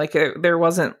saying. Like there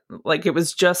wasn't like, it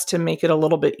was just to make it a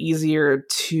little bit easier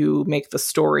to make the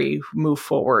story move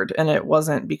forward. And it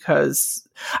wasn't because,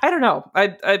 I don't know.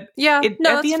 At the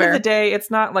end of the day, it's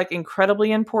not like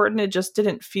incredibly important. It just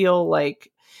didn't feel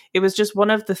like, it was just one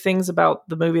of the things about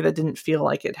the movie that didn't feel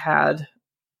like it had,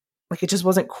 like, it just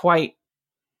wasn't quite,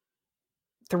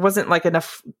 there wasn't like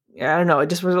enough, I don't know. It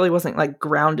just really wasn't like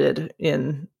grounded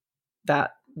in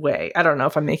that way. I don't know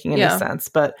if I'm making any sense,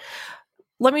 but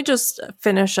let me just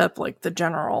finish up like the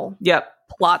general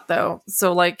plot though.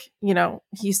 So like, you know,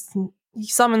 he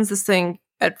summons this thing.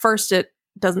 At first it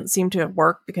doesn't seem to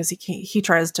work because he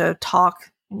tries to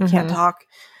talk and he can't talk.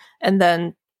 And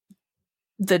then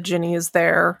the Djinn is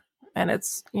there and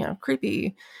it's, you know,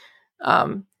 creepy.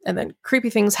 And then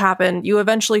creepy things happen. You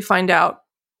eventually find out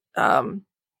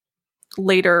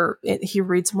later, he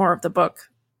reads more of the book,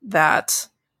 that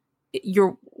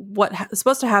what's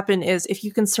supposed to happen is if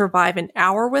you can survive an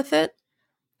hour with it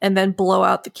and then blow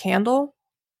out the candle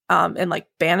and like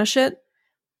banish it,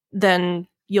 then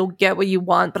you'll get what you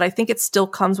want. But I think it still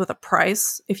comes with a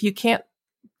price. If you can't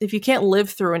live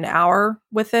through an hour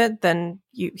with it, then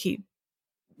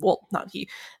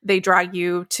they drag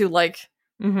you to like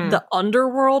the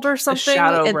underworld or something. The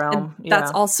shadow realm. And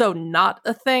that's also not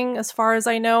a thing as far as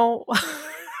I know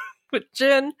with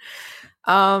Djinn.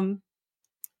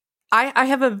 I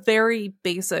have a very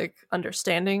basic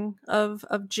understanding of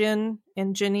Djinn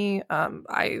and Djinni.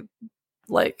 I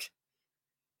like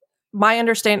my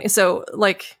understanding. So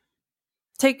like,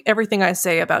 take everything I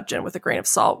say about Djinn with a grain of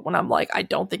salt when I'm like, I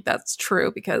don't think that's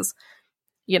true, because,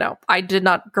 you know, I did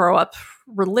not grow up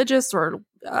religious or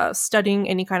studying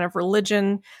any kind of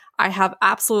religion. I have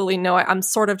absolutely I'm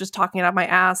sort of just talking out of my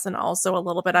ass and also a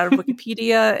little bit out of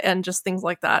Wikipedia and just things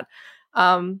like that.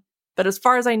 But as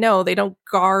far as I know, they don't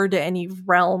guard any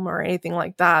realm or anything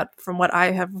like that. From what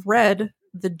I have read,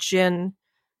 the Djinn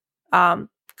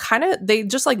they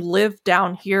just like live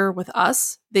down here with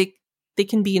us. They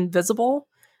can be invisible,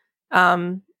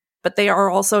 but they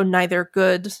are also neither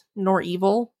good nor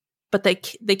evil. But they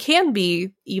can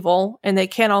be evil, and they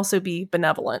can also be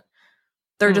benevolent.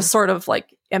 They're just sort of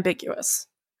like ambiguous.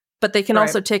 But they can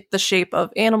also take the shape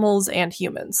of animals and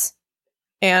humans.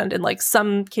 And in like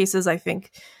some cases, I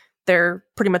think they're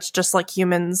pretty much just like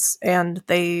humans,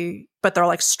 but they're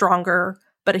like stronger,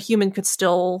 but a human could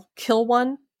still kill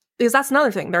one. Because that's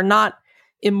another thing. They're not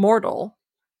immortal.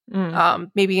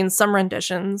 Maybe in some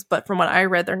renditions, but from what I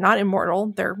read, they're not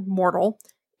immortal. They're mortal.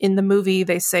 In the movie,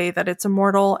 they say that it's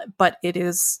immortal, but it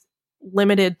is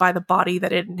limited by the body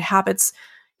that it inhabits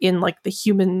in like the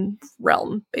human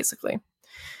realm, basically.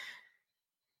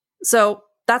 So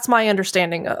that's my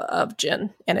understanding of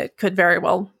Djinn, and it could very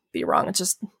well be wrong. It's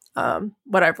just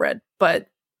what I've read. But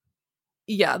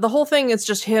yeah, the whole thing is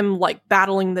just him like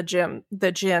battling the Djinn,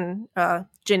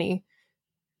 Ginny,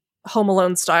 Home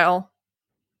Alone style.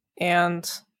 And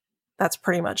that's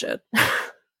pretty much it.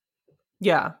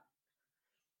 Yeah.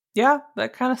 Yeah,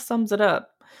 that kind of sums it up.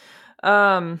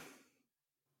 Yeah,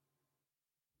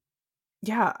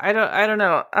 I don't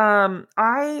know.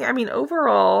 I mean,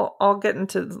 overall, I'll get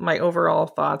into my overall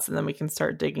thoughts and then we can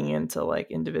start digging into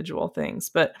like individual things.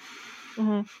 But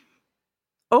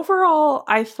overall,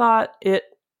 I thought it,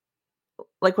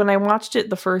 like when I watched it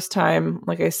the first time,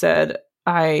 like I said,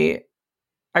 I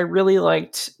really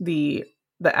liked the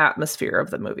atmosphere of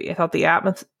the movie. I thought the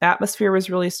atmosphere was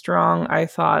really strong. I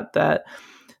thought that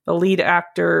the lead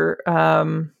actor,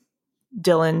 Dylan,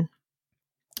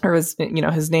 or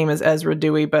his name is Ezra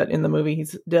Dewey, but in the movie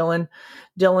he's Dylan.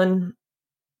 Dylan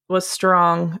was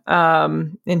strong,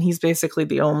 and he's basically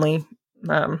the only.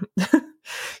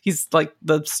 He's like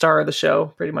the star of the show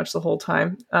pretty much the whole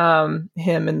time.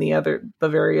 Him and the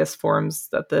various forms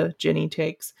that the Ginny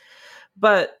takes,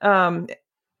 but and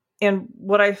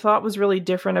what I thought was really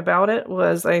different about it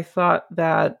was I thought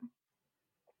that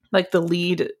like the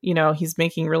lead, he's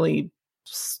making really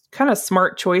kind of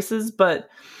smart choices, but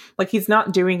like he's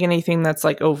not doing anything that's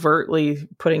like overtly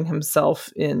putting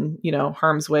himself in,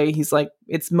 harm's way. He's like,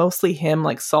 it's mostly him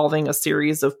like solving a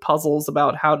series of puzzles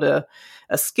about how to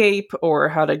escape or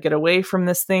how to get away from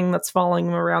this thing that's following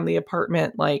him around the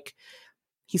apartment. Like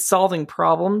he's solving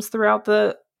problems throughout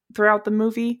the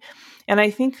movie. And I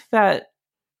think that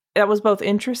was both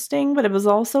interesting, but it was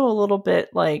also a little bit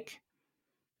like,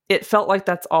 it felt like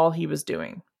that's all he was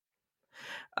doing.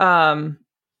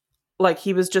 Like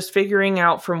he was just figuring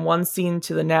out from one scene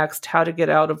to the next how to get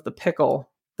out of the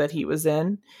pickle that he was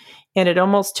in. And it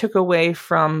almost took away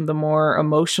from the more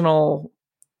emotional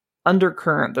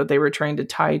undercurrent that they were trying to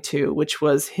tie to, which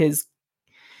was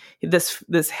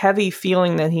this heavy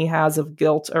feeling that he has of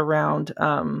guilt around,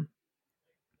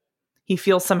 he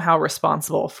feels somehow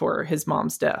responsible for his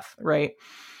mom's death. Right.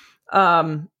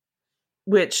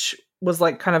 Which was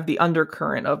like kind of the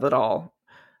undercurrent of it all.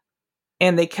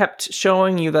 And they kept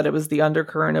showing you that it was the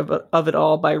undercurrent of it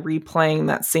all by replaying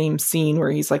that same scene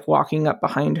where he's like walking up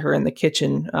behind her in the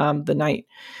kitchen the night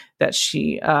that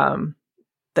she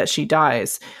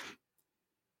dies.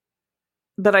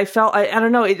 But I felt, I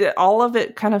don't know, all of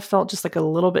it kind of felt just like a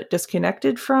little bit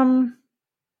disconnected from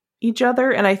each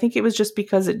other. And I think it was just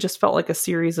because it just felt like a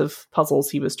series of puzzles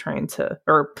he was trying to,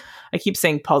 or I keep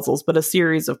saying puzzles, but a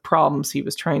series of problems he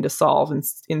was trying to solve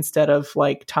instead of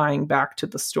like tying back to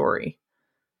the story.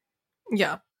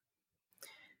 Yeah.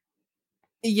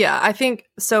 Yeah, I think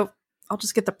so. I'll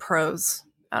just get the pros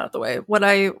out of the way. What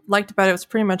I liked about it was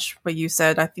pretty much what you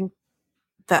said. I think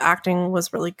the acting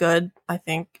was really good. I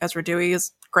think Ezra Dewey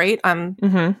is great. I'm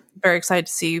very excited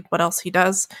to see what else he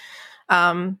does.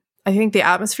 I think the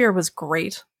atmosphere was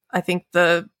great. I think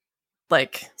the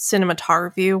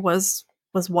cinematography was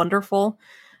wonderful.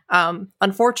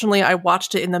 Unfortunately, I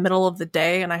watched it in the middle of the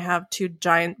day, and I have two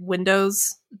giant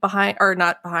windows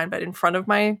not behind, but in front of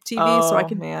my TV, so I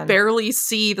could barely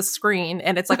see the screen,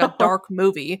 and it's like a dark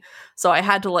movie. So I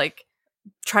had to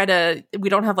we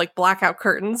don't have blackout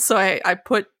curtains, so I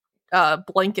put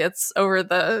blankets over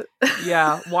the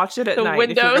watch it at the night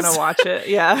windows. If you're gonna watch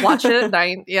it. Watch it at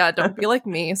night. Yeah, don't be like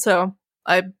me. So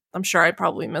I'm sure I'd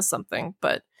probably miss something,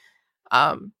 but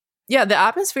the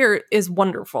atmosphere is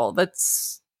wonderful.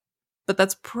 That's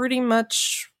pretty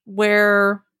much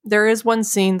where there is one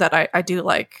scene that I do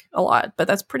like a lot, but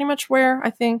that's pretty much where I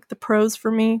think the pros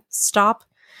for me stop.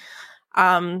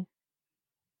 I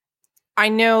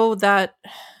know that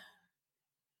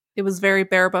it was very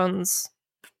bare bones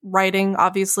writing.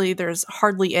 Obviously, there's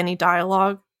hardly any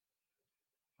dialogue,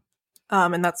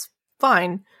 and that's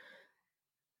fine.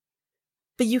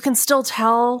 But you can still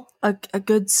tell a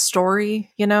good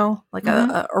story,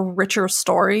 a richer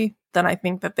story than I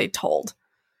think that they told.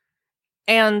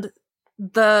 And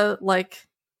the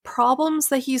problems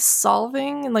that he's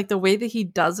solving and the way that he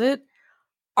does it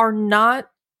are not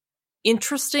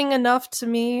interesting enough to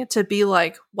me to be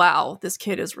wow, this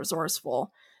kid is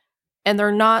resourceful. And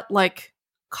they're not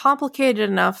complicated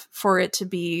enough for it to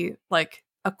be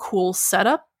a cool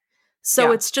setup.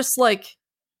 So it's just like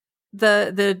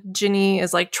the Djinni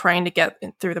is like trying to get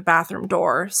through the bathroom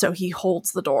door, so he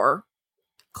holds the door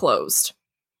closed.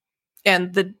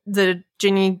 And the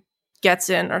Djinni gets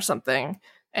in or something,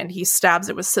 and he stabs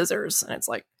it with scissors, and it's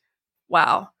like,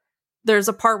 wow. There's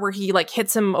a part where he like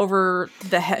hits him over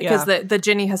the head because the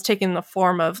Djinni has taken the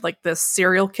form of like this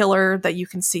serial killer that you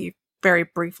can see very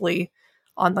briefly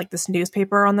on like this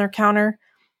newspaper on their counter.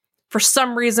 For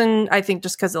some reason, I think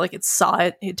just because like it saw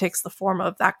it, it takes the form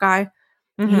of that guy.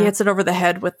 Mm-hmm. He hits it over the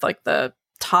head with like the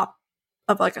top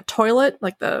of like a toilet,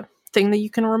 like the thing that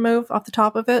you can remove off the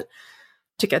top of it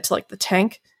to get to like the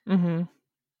tank.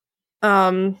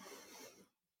 Mm-hmm.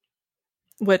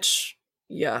 Which,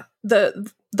 yeah,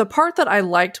 the part that I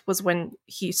liked was when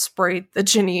he sprayed the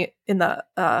Djinni in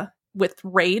the with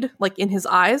Raid, like in his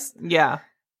eyes. Yeah.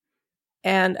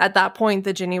 And at that point,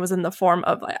 the Djinni was in the form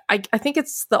of, I think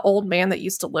it's the old man that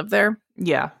used to live there.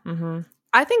 Yeah. Mm-hmm.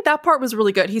 I think that part was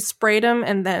really good. He sprayed him,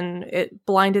 and then it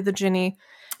blinded the Djinni.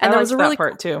 And there was a really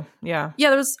part too. Yeah. Yeah,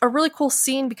 there was a really cool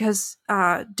scene because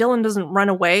Dylan doesn't run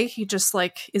away. He just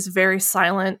like is very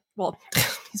silent. Well,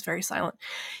 he's very silent.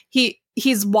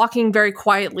 He's walking very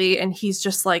quietly, and he's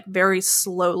just like very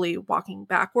slowly walking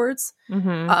backwards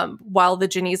while the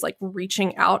Djinni's like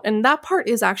reaching out. And that part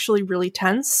is actually really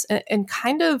tense and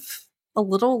kind of a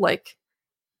little like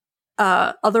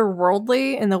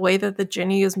otherworldly in the way that the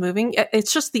Djinni is moving.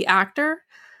 It's just the actor.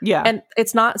 Yeah. And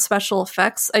it's not special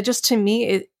effects. To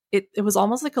me, it was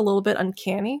almost like a little bit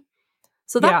uncanny.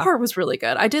 So that part was really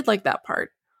good. I did like that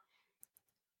part.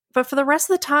 But for the rest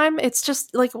of the time, it's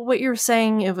just like what you're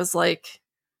saying. It was like,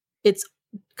 it's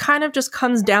kind of just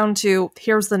comes down to,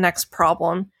 here's the next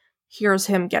problem. Here's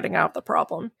him getting out of the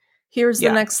problem. Here's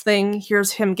the next thing.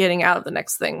 Here's him getting out of the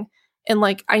next thing. And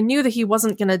like, I knew that he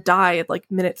wasn't going to die at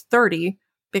like minute 30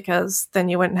 because then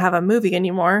you wouldn't have a movie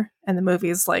anymore. And the movie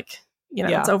is like,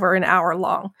 it's over an hour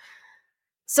long.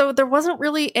 So there wasn't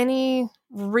really any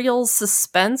real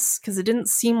suspense because it didn't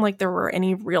seem like there were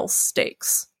any real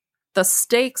stakes. The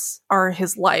stakes are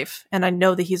his life, and I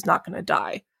know that he's not going to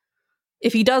die.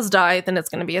 If he does die, then it's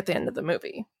going to be at the end of the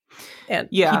movie. And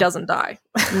he doesn't die.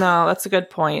 No, that's a good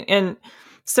point. And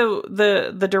so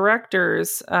the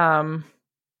directors,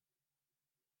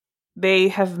 they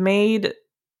have made...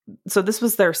 So this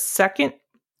was their second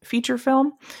feature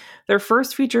film. Their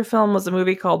first feature film was a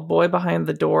movie called Boy Behind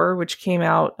the Door, which came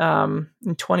out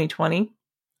in 2020.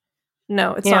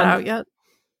 No, it's not out yet.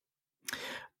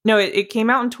 No, it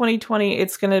came out in 2020.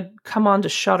 It's going to come on to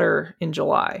Shudder in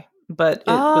July, but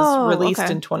it was released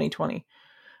in 2020.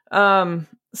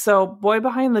 So Boy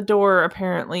Behind the Door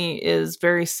apparently is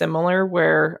very similar,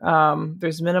 where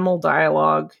there's minimal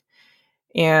dialogue,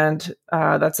 and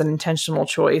that's an intentional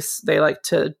choice. They like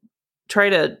to try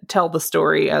to tell the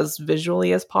story as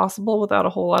visually as possible without a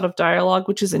whole lot of dialogue,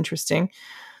 which is interesting.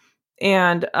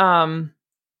 And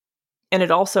it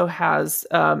also has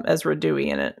Ezra Dewey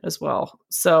in it as well.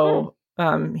 So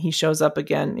he shows up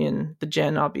again in the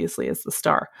Djinn, obviously, as the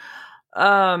star.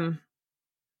 And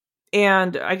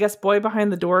I guess Boy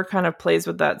Behind the Door kind of plays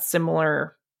with that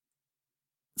similar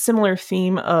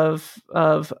theme of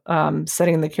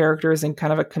setting the characters in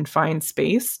kind of a confined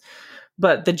space.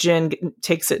 But the Djinn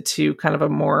takes it to kind of a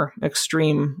more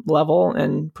extreme level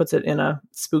and puts it in a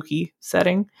spooky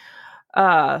setting.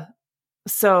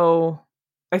 So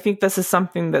I think this is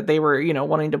something that they were,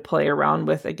 wanting to play around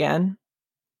with again.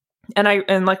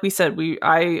 And like we said,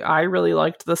 I really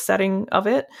liked the setting of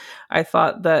it. I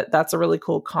thought that that's a really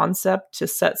cool concept to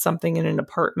set something in an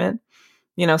apartment.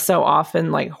 So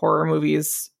often like horror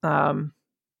movies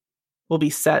will be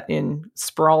set in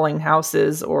sprawling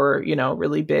houses or,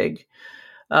 really big,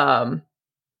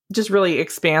 just really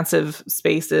expansive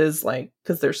spaces, like,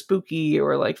 because they're spooky,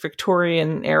 or like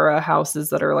Victorian era houses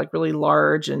that are like really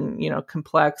large and,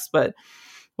 complex. But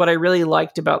what I really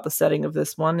liked about the setting of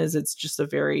this one is it's just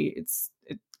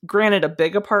granted a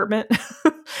big apartment,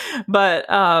 but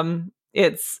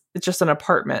it's just an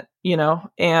apartment,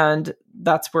 and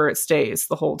that's where it stays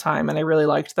the whole time. And I really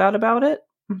liked that about it.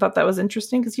 I thought that was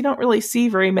interesting because you don't really see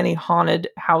very many haunted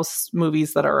house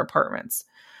movies that are apartments.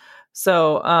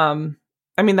 So,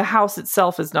 the house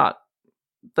itself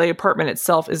the apartment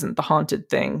itself isn't the haunted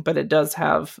thing, but it does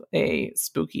have a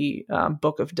spooky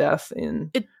book of death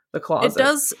in the closet. It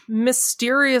does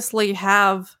mysteriously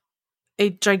have a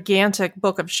gigantic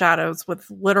book of shadows with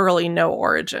literally no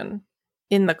origin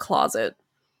in the closet.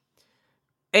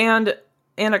 And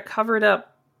a covered up.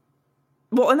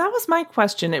 Well, and that was my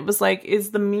question. It was like,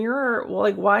 is the mirror,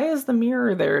 why is the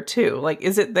mirror there too? Like,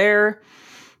 is it there?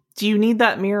 Do you need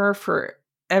that mirror for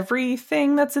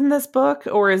everything that's in this book?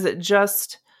 Or is it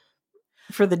just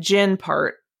for the Djinn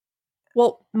part?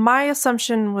 Well, my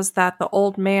assumption was that the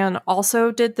old man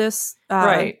also did this,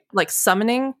 like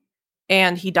summoning,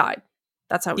 and he died.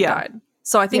 That's how he died.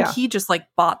 So I think he just like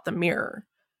bought the mirror,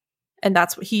 and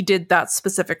that's what he did, that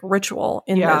specific ritual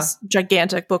in this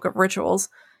gigantic book of rituals.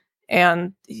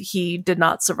 And he did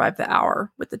not survive the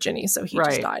hour with the Djinni, so he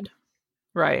just died.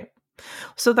 Right.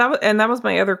 So that was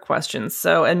my other question.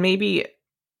 So, and maybe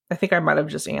I think I might have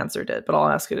just answered it, but I'll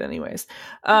ask it anyways.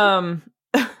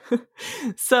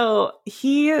 So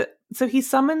he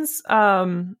summons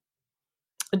Dylan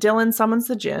summons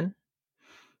the Djinn,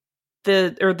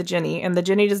 the Djinni, and the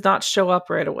Djinni does not show up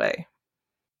right away.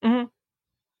 Mm-hmm.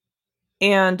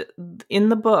 And in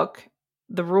the book,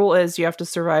 the rule is you have to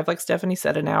survive, like Stephanie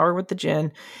said, an hour with the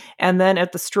Djinn, and then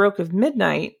at the stroke of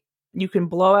midnight, you can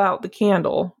blow out the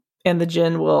candle, and the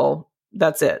Djinn will.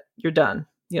 That's it. You're done.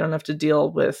 You don't have to deal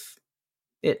with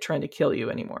it trying to kill you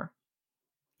anymore.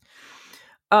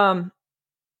 Oh,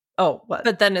 what?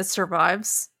 But then it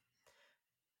survives.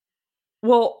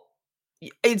 Well,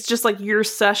 it's just like your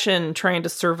session trying to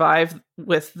survive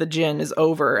with the Djinn is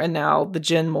over, and now the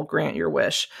Djinn will grant your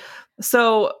wish.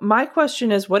 So my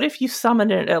question is, what if you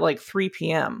summon it at like 3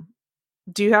 p.m.?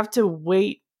 Do you have to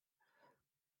wait?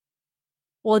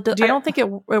 Well, I don't think it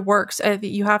works.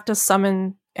 You have to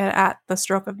summon it at the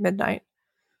stroke of midnight.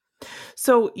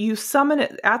 So you summon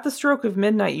it at the stroke of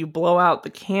midnight, you blow out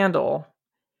the candle,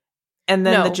 and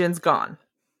then the Djinn's gone.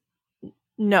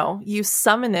 No, you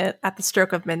summon it at the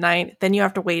stroke of midnight, then you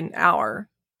have to wait an hour.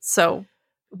 So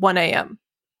 1 a.m.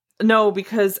 No,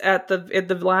 because at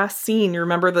the last scene, you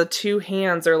remember the two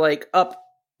hands are like up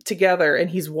together, and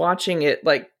he's watching it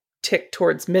like tick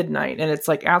towards midnight, and it's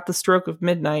like at the stroke of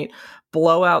midnight,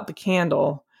 blow out the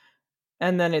candle,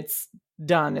 and then it's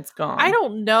done. It's gone. I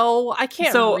don't know. I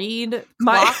can't read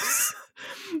clocks.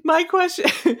 My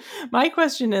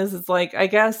question is, it's like, I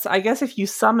guess if you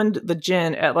summoned the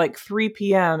Djinn at like 3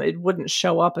 p.m., it wouldn't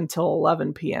show up until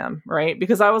 11 p.m., right?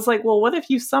 Because I was like, well, what if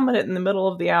you summon it in the middle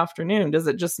of the afternoon? Does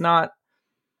it just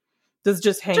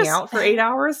hang out for 8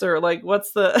 hours, or like,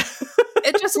 what's the...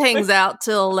 It just hangs out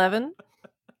till 11.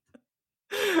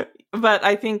 But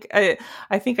I think I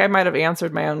might have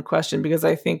answered my own question, because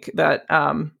I think that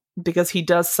because he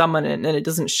does summon it and it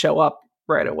doesn't show up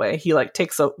right away. He like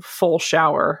takes a full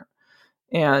shower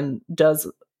and does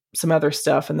some other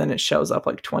stuff, and then it shows up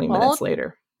like 20 minutes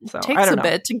later. So it takes a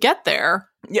bit to get there.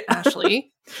 Yeah,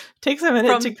 Ashley. Takes a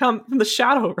minute to come from the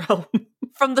shadow realm.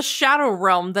 From the shadow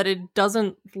realm that it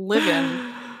doesn't live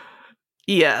in.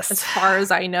 Yes. As far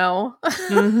as I know.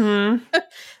 Mm-hmm.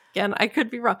 Again, I could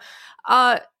be wrong.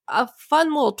 A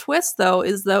fun little twist, though,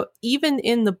 is though even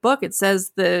in the book it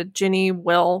says the Djinni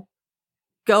will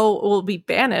be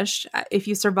banished if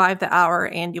you survive the hour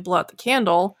and you blow out the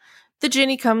candle. The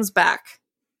Djinni comes back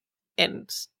and,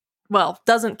 well,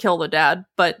 doesn't kill the dad,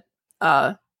 but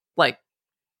like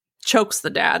chokes the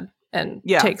dad and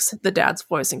takes the dad's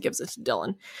voice and gives it to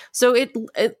Dylan. So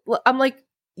I'm like,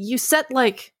 you set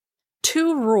like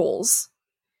 2 rules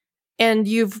and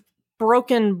you've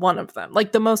broken one of them,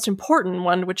 like the most important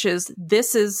one, which is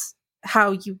this is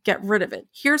how you get rid of it.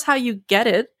 Here's how you get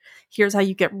it. Here's how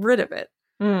you get rid of it.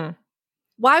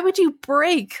 Why would you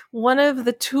break one of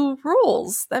the 2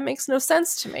 rules? That makes no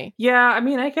sense to me. Yeah, I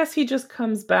mean, I guess he just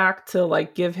comes back to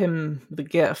like give him the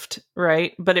gift,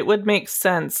 right? But it would make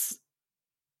sense,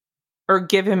 or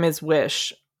give him his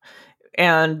wish,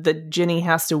 and the Djinni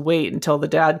has to wait until the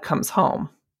dad comes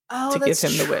home to give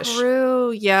him the wish.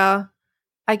 True. Yeah.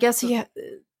 I guess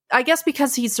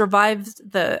because he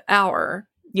survived the hour,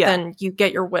 then you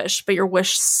get your wish, but your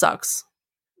wish sucks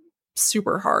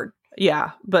super hard.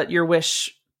 Yeah, but your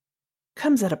wish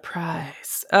comes at a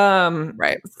price.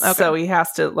 Right. Okay. So he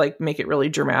has to like make it really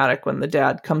dramatic when the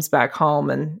dad comes back home,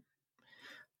 and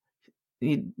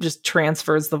he just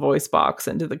transfers the voice box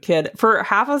into the kid. For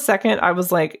half a second, I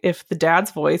was like, if the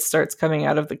dad's voice starts coming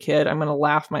out of the kid, I'm going to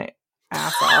laugh my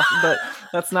ass off, but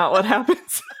that's not what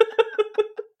happens.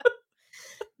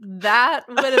 That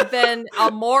would have been a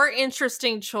more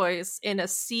interesting choice in a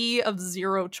sea of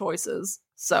 0 choices.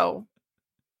 So,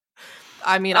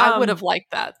 I mean, I would have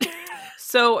liked that.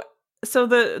 So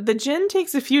the Djinn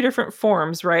takes a few different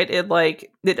forms, right?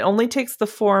 It only takes the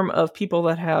form of people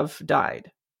that have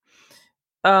died.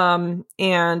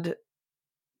 And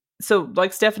so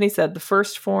like Stephanie said, the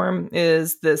first form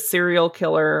is the serial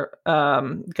killer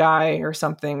guy or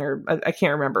something, or I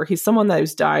can't remember. He's someone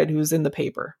who's died who's in the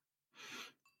paper.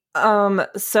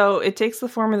 So it takes the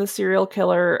form of the serial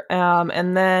killer,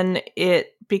 and then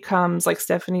it becomes, like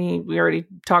Stephanie, we already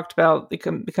talked about,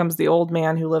 it becomes the old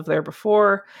man who lived there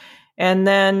before, and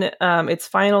then its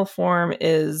final form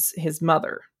is his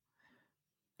mother.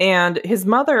 And his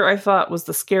mother, I thought, was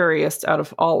the scariest out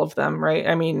of all of them, right?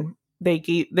 I mean, they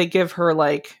give her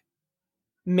like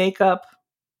makeup,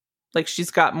 like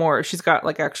she's got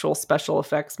like actual special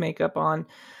effects makeup on.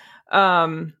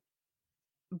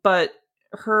 But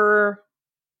her,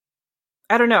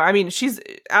 I don't know. I mean, she's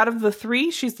out of the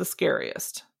three, she's the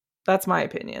scariest. That's my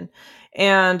opinion.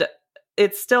 And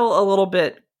it's still a little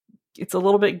bit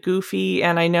goofy.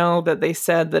 And I know that they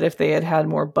said that if they had had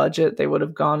more budget, they would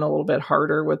have gone a little bit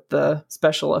harder with the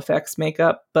special effects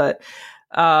makeup. But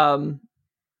yeah,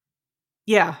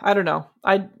 I don't know.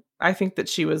 I think that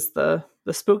she was the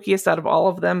spookiest out of all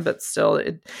of them, but still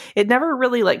it never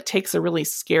really like takes a really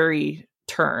scary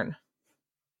turn.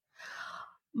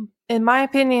 In my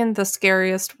opinion, the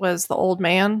scariest was the old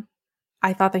man.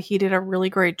 I thought that he did a really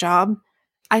great job.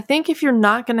 I think if you're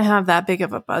not going to have that big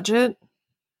of a budget,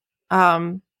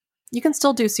 you can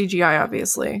still do CGI,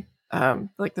 obviously.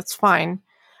 Like, that's fine.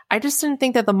 I just didn't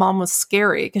think that the mom was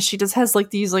scary because she just has like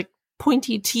these like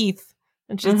pointy teeth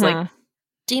and she's like,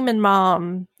 demon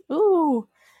mom. Ooh.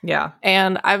 Yeah.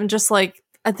 And I'm just like,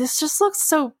 this just looks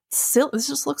so silly. This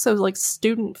just looks so like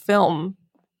student film,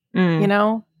 you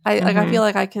know? I feel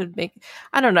like I could make,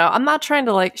 I don't know. I'm not trying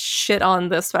to like shit on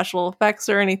the special effects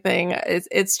or anything.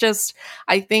 It's just,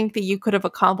 I think that you could have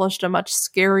accomplished a much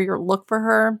scarier look for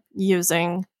her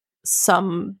using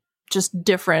some just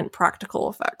different practical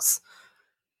effects.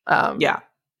 Yeah.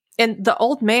 And the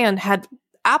old man had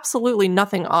absolutely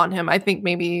nothing on him. I think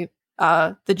maybe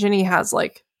the Djinn has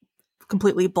like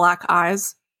completely black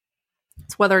eyes.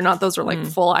 It's whether or not those are like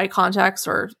full eye contacts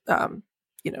or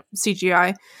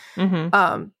CGI.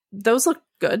 Those look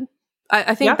good.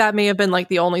 I think that may have been like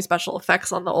the only special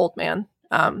effects on the old man,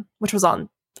 which was on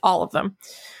all of them.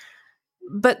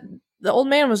 But the old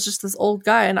man was just this old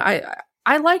guy, and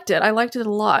I liked it. I liked it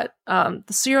a lot. The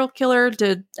serial killer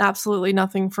did absolutely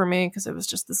nothing for me because it was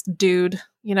just this dude,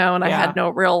 and I had no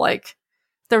real like.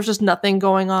 There was just nothing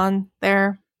going on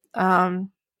there.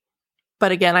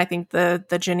 But again, I think the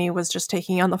Djinn was just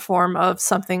taking on the form of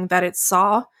something that it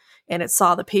saw. And it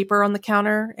saw the paper on the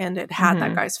counter, and it had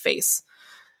that guy's face.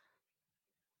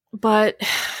 But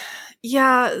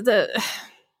yeah,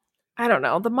 I don't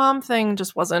know. The mom thing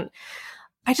just wasn't.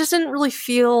 I just didn't really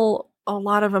feel a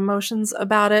lot of emotions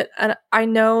about it, and I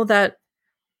know that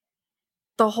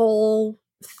the whole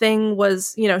thing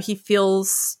was, he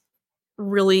feels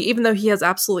really, even though he has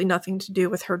absolutely nothing to do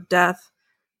with her death,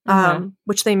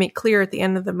 which they make clear at the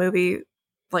end of the movie.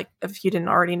 Like, if you didn't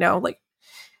already know, like,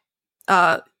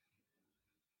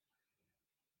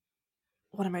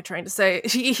 what am I trying to say?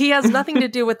 He has nothing to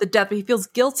do with the death, but he feels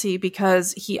guilty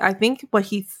because I think what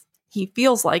he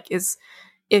feels like is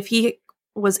if he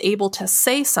was able to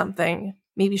say something,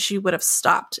 maybe she would have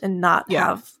stopped and not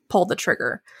have pulled the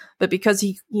trigger. But because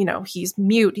he's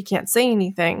mute, he can't say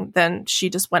anything, then she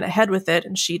just went ahead with it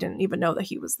and she didn't even know that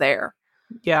he was there.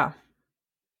 Yeah.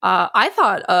 I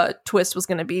thought a twist was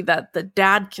going to be that the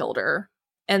dad killed her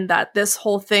and that this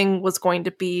whole thing was going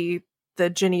to be the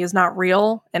Djinn is not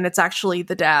real, and it's actually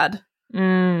the dad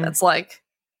that's like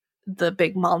the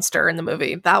big monster in the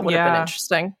movie. That would have been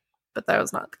interesting, but that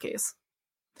was not the case.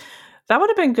 That would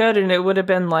have been good, and it would have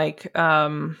been like a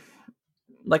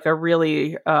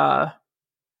really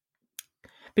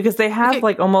because they have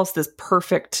like almost this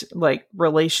perfect like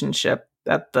relationship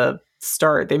at the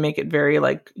start. They make it very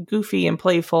like goofy and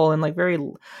playful and like very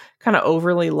kind of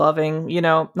overly loving,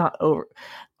 not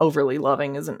overly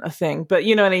loving isn't a thing, but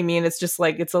you know what I mean? It's just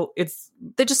like,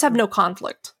 they just have no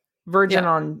conflict. Virgin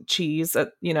on cheese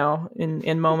at,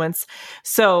 in moments.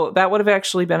 So that would have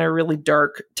actually been a really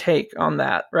dark take on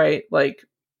that, right? Like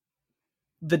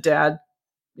the dad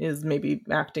is maybe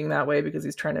acting that way because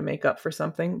he's trying to make up for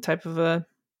something type of a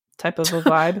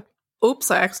vibe.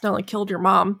 Oops, I accidentally killed your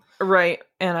mom. Right.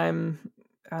 And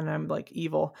I'm like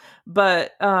evil,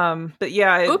 but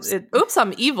yeah. Oops,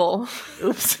 I'm evil.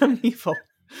 Oops, I'm evil.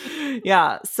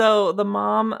 Yeah. So the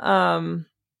mom, I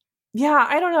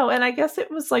don't know. And I guess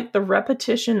it was like the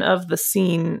repetition of the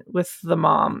scene with the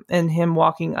mom and him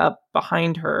walking up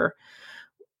behind her.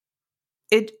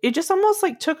 It just almost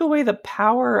like took away the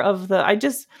power of I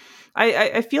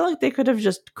feel like they could have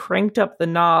just cranked up the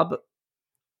knob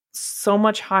so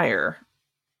much higher.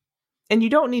 And you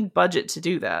don't need budget to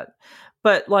do that.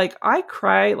 But like I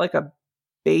cry like a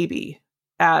baby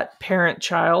at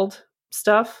parent-child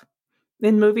stuff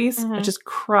in movies. I just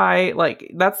cry.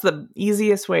 Like that's the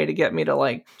easiest way to get me to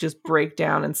like just break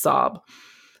down and sob.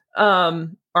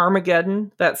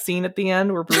 Armageddon, that scene at the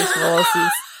end where Bruce Willis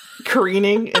is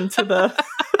careening into the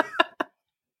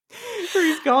where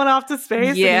he's going off to space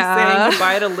and he's saying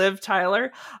goodbye to Liv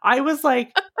Tyler. I was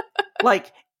like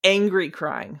angry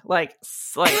crying, like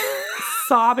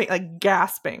sobbing, like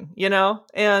gasping,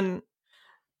 and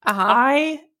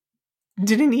I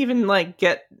didn't even like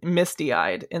get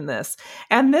misty-eyed in this.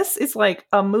 And this is like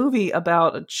a movie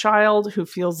about a child who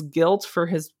feels guilt for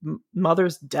his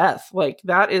mother's death. Like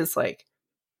that is like,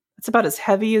 it's about as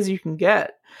heavy as you can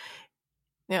get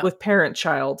with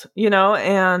parent-child,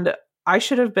 and I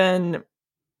should have been,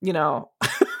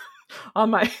 on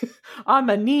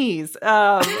my knees,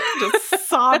 just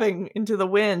sobbing into the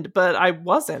wind, but I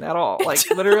wasn't at all. Like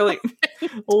literally.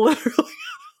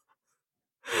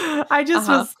 I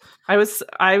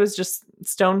was just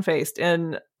stone-faced.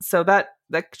 And so that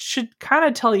should kind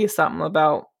of tell you something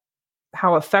about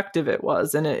how effective it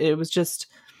was. And it was just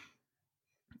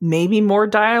maybe more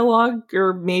dialogue,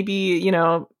 or maybe,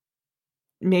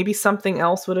 maybe something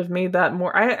else would have made that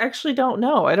more. I actually don't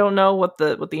know. I don't know what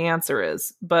the answer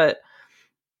is, but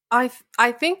I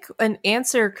think an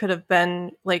answer could have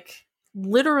been like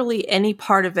literally any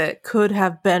part of it could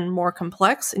have been more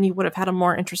complex, and you would have had a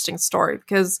more interesting story.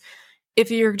 Because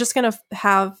if you're just going to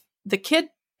have the kid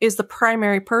is the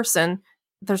primary person,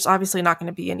 there's obviously not going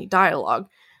to be any dialogue.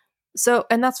 So,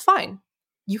 and that's fine.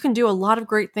 You can do a lot of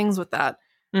great things with that.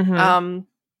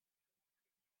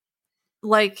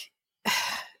 Like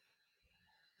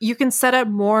you can set up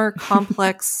more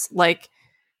complex like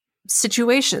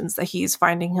situations that he's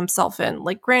finding himself in.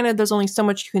 Like, granted, there's only so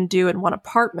much you can do in one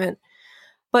apartment,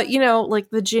 but like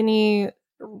the Ginny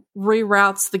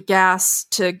reroutes the gas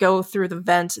to go through the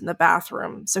vent in the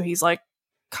bathroom, so he's like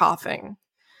coughing.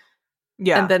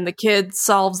 Yeah, and then the kid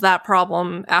solves that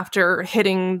problem after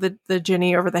hitting the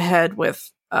Ginny over the head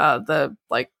with the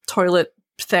like toilet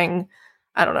thing.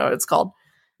 I don't know what it's called.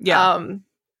 Yeah.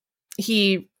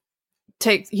 He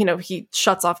takes, he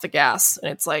shuts off the gas,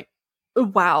 and it's like,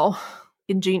 wow,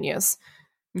 ingenious.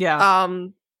 Yeah.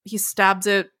 He stabs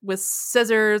it with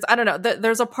scissors. I don't know.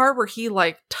 There's a part where he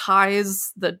like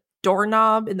ties the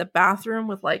doorknob in the bathroom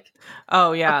with like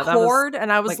a cord,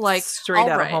 and I was like straight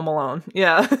out of Home Alone.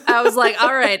 Yeah. I was like,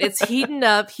 all right, it's heating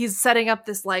up. He's setting up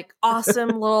this like awesome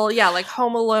little like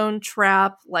Home Alone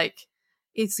trap. Like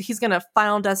he's gonna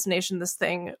Final Destination this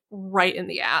thing right in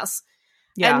the ass.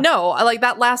 Yeah. And no, like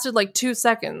that lasted like 2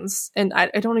 seconds, and I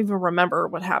don't even remember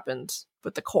what happened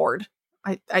with the cord.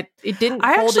 It didn't.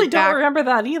 I actually don't remember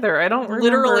that either. I don't remember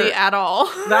literally at all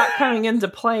that coming into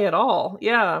play at all.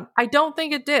 Yeah, I don't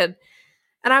think it did.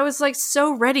 And I was like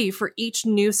so ready for each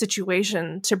new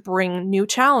situation to bring new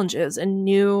challenges and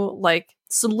new like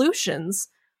solutions,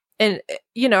 and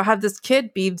have this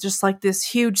kid be just like this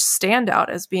huge standout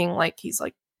as being like he's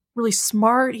like really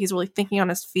smart, he's really thinking on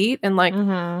his feet, and like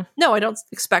no, I don't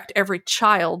expect every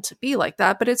child to be like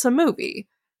that, but it's a movie,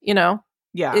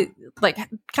 yeah, like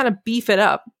kind of beef it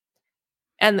up.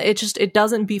 And it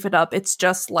doesn't beef it up. It's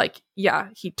just like, yeah,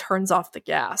 he turns off the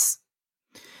gas,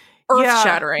 earth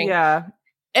shattering. Yeah.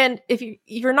 And if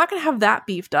you're not going to have that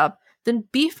beefed up, then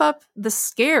beef up the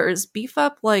scares, beef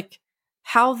up like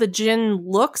how the Djinn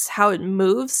looks, how it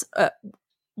moves.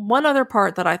 One other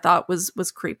part that I thought was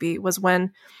creepy was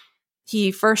when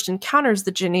he first encounters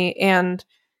the Ginny, and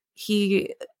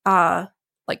he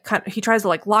he tries to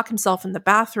like lock himself in the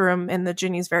bathroom, and the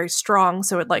Ginny's very strong,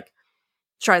 so it like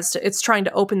it's trying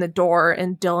to open the door,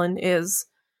 and Dylan is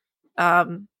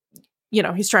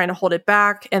he's trying to hold it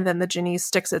back, and then the Ginny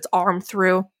sticks its arm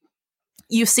through.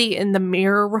 You see in the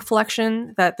mirror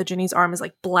reflection that the Ginny's arm is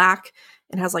like black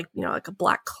and has like like a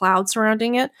black cloud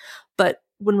surrounding it, but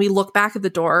when we look back at the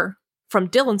door from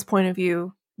Dylan's point of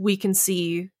view, we can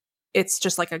see it's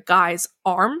just like a guy's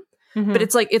arm. But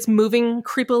it's like it's moving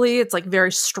creepily. It's like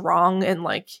very strong, and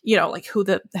like like who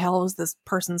the hell is this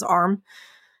person's arm?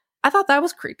 I thought that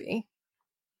was creepy.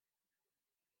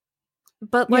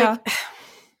 But like,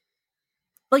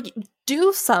 like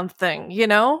do something,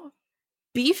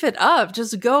 beef it up.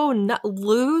 Just go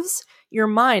lose your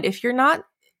mind. If you're not,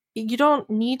 you don't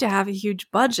need to have a huge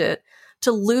budget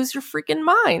to lose your freaking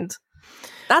mind.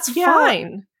 That's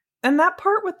fine. And that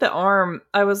part with the arm,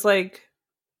 I was like,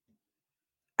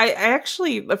 I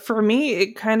actually, for me,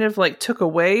 it kind of like took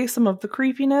away some of the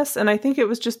creepiness. And I think it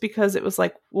was just because it was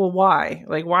like, well, why?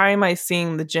 Like, why am I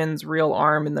seeing the Djinn's real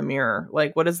arm in the mirror?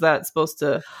 Like, what is that supposed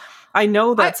to? I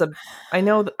know I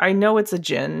know it's a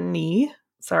Djinny.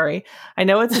 Sorry. I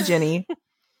know it's a Djinny.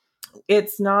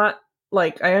 It's not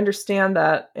like, I understand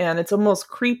that. And it's almost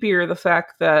creepier, the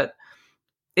fact that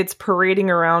it's parading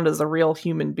around as a real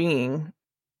human being.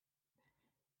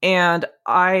 And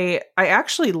I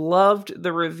actually loved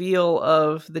the reveal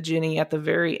of the Ginny at the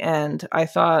very end. I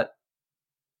thought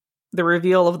the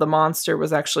reveal of the monster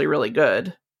was actually really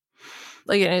good.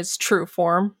 Like in its true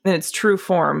form. In its true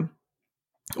form.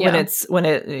 when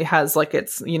it has like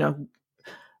its, you know,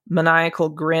 maniacal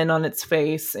grin on its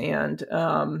face, and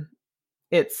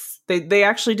they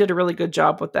actually did a really good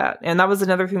job with that. And that was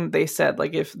another thing that they said,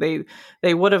 like if they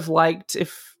would have liked,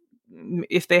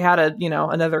 if they had a, you know,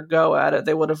 another go at it,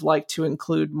 they would have liked to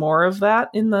include more of that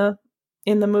in the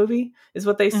movie, is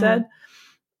what they said.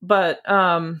 But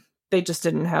they just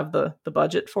didn't have the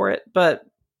budget for it. But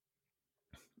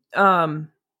I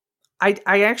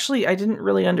didn't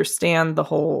really understand the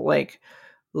whole, like,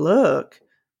 look,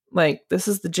 like, this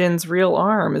is the Djinn's real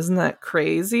arm. Isn't that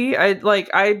crazy? I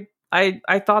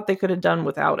thought they could have done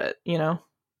without it, you know?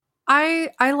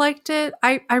 I liked it.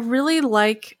 I really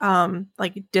like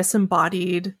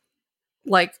disembodied,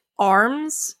 like,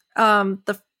 arms.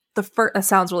 The first, it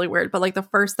sounds really weird, but like the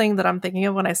first thing that I'm thinking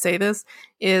of when I say this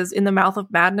is in The Mouth of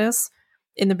Madness,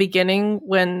 in the beginning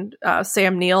when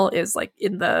Sam Neill is like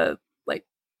in the like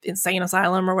insane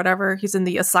asylum or whatever. He's in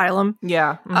the asylum.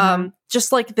 Yeah. Mm-hmm.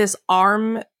 Just like this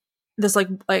arm, this like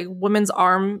woman's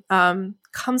arm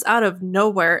comes out of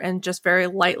nowhere and just very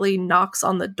lightly knocks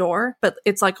on the door, but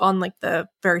it's like on like the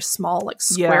very small like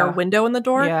square window in the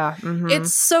door. Yeah. Mm-hmm.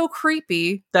 It's so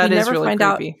creepy. That is really creepy.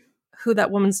 Out who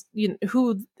that woman's, you know,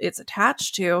 who it's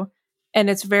attached to, and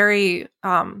it's very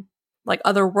like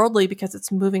otherworldly because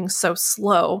it's moving so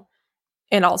slow,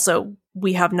 and also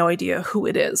we have no idea who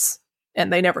it is,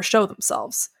 and they never show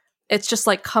themselves. It's just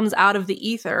like comes out of the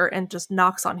ether and just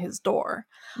knocks on his door.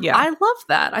 Yeah. I love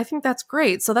that. I think that's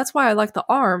great. So that's why I like the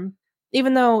arm,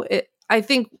 even though I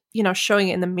think, you know, showing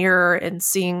it in the mirror and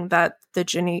seeing that the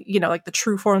Djinni, you know, like the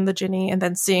true form of the Djinni, and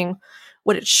then seeing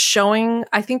what it's showing,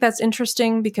 I think that's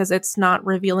interesting because it's not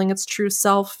revealing its true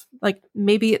self. Like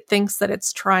maybe it thinks that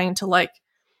it's trying to like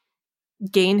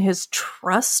gain his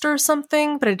trust or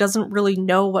something, but it doesn't really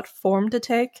know what form to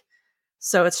take.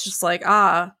 So it's just like,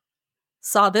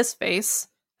 saw this face,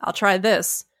 I'll try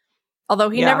this. Although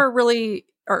he never really,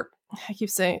 or I keep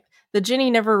saying, the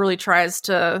Djinni never really tries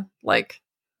to like,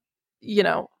 you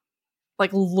know,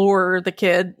 like lure the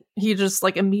kid. He just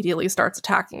like immediately starts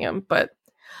attacking him. But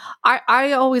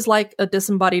I always like a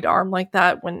disembodied arm like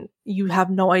that when you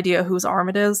have no idea whose arm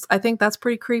it is. I think that's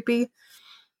pretty creepy.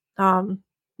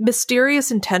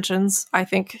 Mysterious intentions, I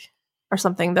think, are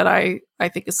something that I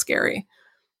think is scary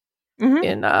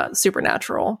in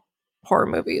supernatural horror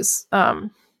movies.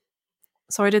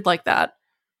 So I did like that.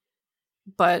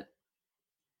 But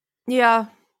yeah,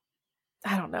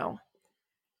 I don't know.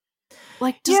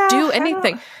 Like, just do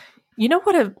anything. You know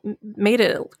what have made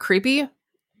it creepy?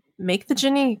 Make the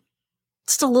Djinni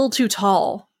just a little too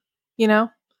tall, you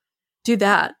know? Do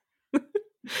that.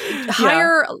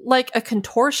 Hire like a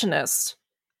contortionist.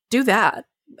 Do that.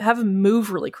 Have him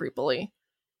move really creepily.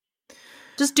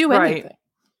 Just do anything.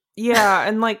 Yeah,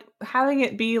 and like having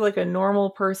it be like a normal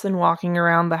person walking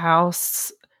around the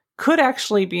house could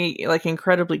actually be like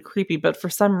incredibly creepy, but for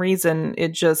some reason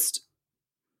it just,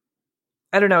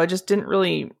 I don't know, it just didn't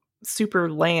really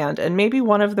super land. And maybe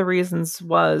one of the reasons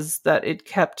was that it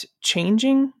kept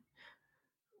changing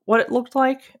what it looked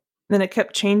like, then it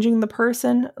kept changing the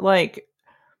person. Like,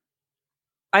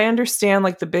 I understand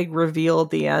like the big reveal at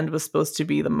the end was supposed to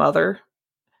be the mother,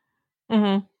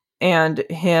 and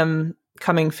him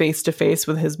coming face to face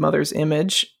with his mother's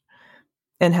image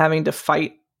and having to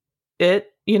fight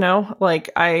it, you know, like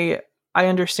I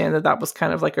understand that was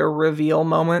kind of like a reveal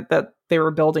moment that they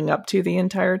were building up to the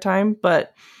entire time,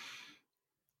 but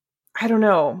I don't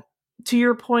know. To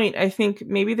your point, I think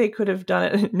maybe they could have done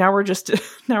it. Now we're just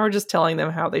telling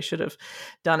them how they should have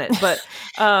done it. But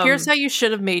here's how you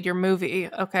should have made your movie.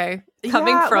 Okay,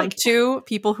 coming from like, two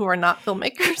people who are not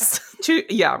filmmakers.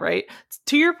 Right.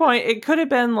 To your point, it could have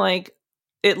been like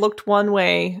it looked one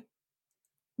way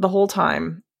the whole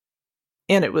time,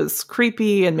 and it was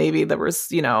creepy, and maybe there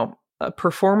was, you know, a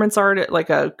performance art, like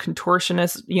a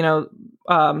contortionist, you know,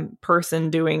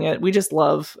 person doing it. We just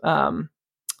love.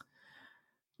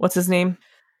 What's his name?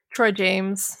 Troy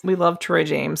James. We love Troy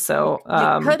James. So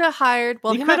you could have hired.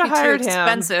 Well, he might be too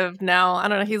expensive now. I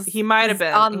don't know. He might have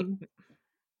been.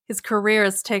 His career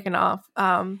has taken off.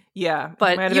 But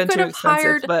you could have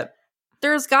hired. But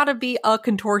there's got to be a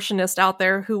contortionist out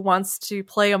there who wants to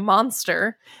play a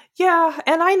monster. Yeah,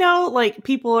 and I know, like,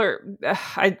 people are...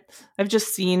 I've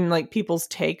just seen, like, people's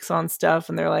takes on stuff,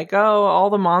 and they're like, oh,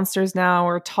 all the monsters now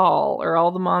are tall, or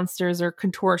all the monsters are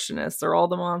contortionists, or all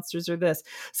the monsters are this.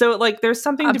 So, like, there's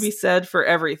something to be said for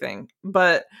everything,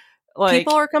 but, like...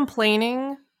 People are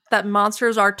complaining that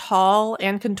monsters are tall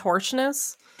and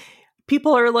contortionists?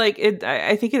 People are like...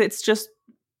 I think it's just...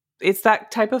 It's that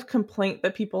type of complaint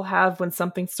that people have when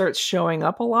something starts showing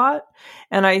up a lot.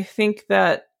 And I think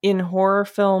that in horror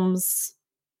films,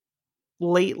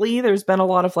 lately there's been a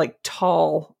lot of like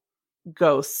tall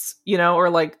ghosts, you know, or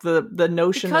like the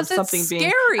notion because of something being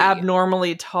scary.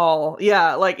 abnormally tall.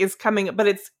 Yeah, like it's coming,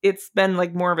 but it's been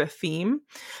like more of a theme.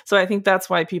 So I think that's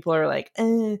why people are like,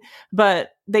 but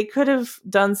they could have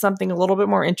done something a little bit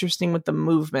more interesting with the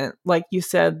movement. Like you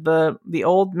said, the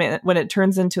old man, when it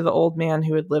turns into the old man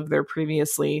who had lived there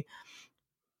previously,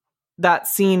 that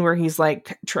scene where he's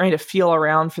like trying to feel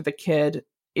around for the kid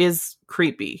is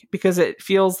creepy because it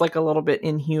feels like a little bit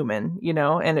inhuman, you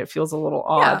know, and it feels a little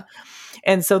odd. Yeah.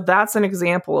 And so that's an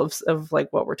example of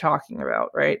like what we're talking about,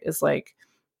 right? Is like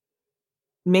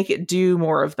make it do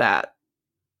more of that.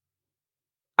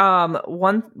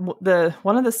 One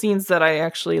of the scenes that I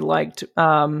actually liked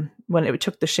when it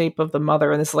took the shape of the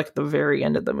mother, and this is like the very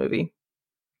end of the movie,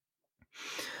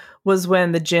 was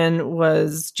when the Djinn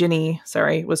was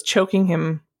choking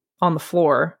him on the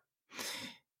floor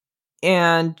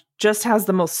and just has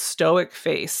the most stoic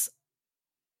face.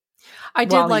 I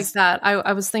did like that.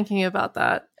 I was thinking about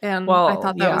that, and I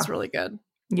thought that was really good.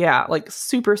 Yeah, like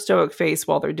super stoic face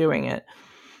while they're doing it.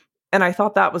 And I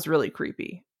thought that was really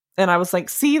creepy. And I was like,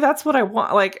 see, that's what I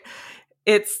want. Like,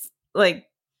 it's like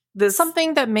this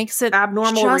something that makes it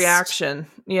abnormal reaction.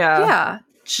 Yeah. Yeah.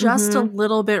 Just a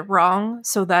little bit wrong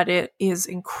so that it is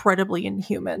incredibly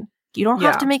inhuman. You don't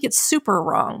have to make it super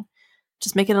wrong.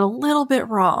 Just make it a little bit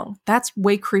wrong. That's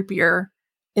way creepier,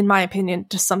 in my opinion,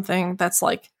 to something that's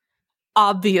like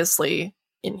obviously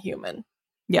inhuman.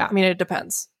 Yeah. I mean, it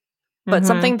depends. But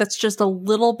something that's just a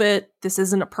little bit, this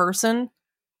isn't a person,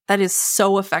 that is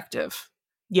so effective.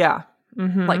 Yeah.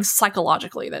 Like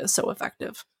psychologically, that is so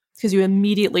effective. Because you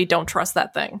immediately don't trust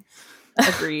that thing.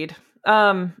 Agreed.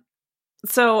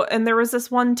 So, and there was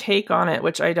this one take on it,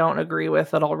 which I don't agree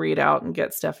with, that I'll read out and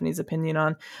get Stephanie's opinion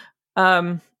on.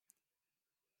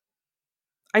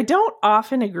 I don't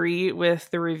often agree with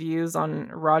the reviews on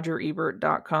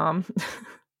RogerEbert.com.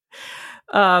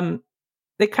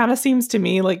 It kind of seems to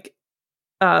me like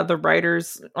the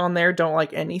writers on there don't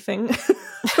like anything.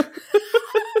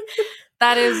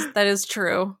 That is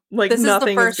true. Like this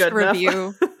nothing is the first is good review.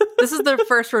 enough. This is the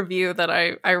first review that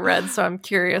I read, so I'm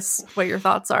curious what your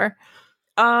thoughts are.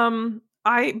 I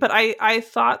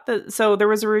thought that, so there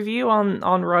was a review on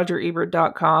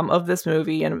RogerEbert.com of this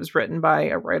movie, and it was written by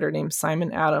a writer named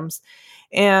Simon Adams.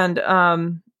 And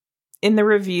in the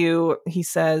review, he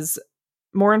says,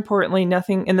 more importantly,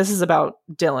 nothing, and this is about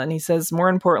Dylan. He says, more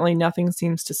importantly, nothing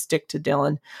seems to stick to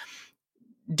Dylan.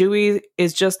 Dewey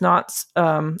is just not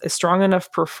a strong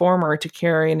enough performer to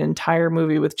carry an entire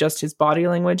movie with just his body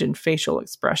language and facial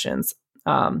expressions.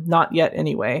 Not yet,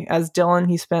 anyway. As Dylan,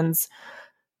 he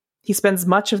spends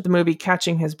much of the movie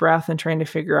catching his breath and trying to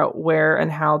figure out where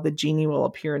and how the genie will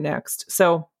appear next.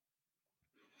 So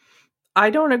I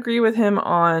don't agree with him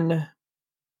on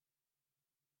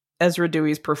Ezra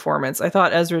Dewey's performance. I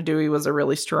thought Ezra Dewey was a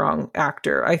really strong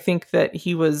actor. I think that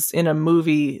he was in a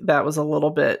movie that was a little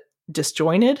bit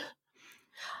disjointed.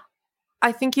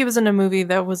 I think he was in a movie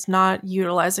that was not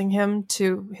utilizing him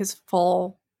to his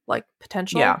full like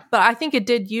potential. Yeah. But I think it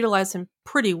did utilize him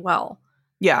pretty well.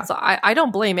 Yeah. So I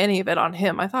don't blame any of it on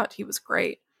him. I thought he was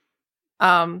great.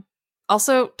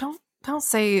 Also, don't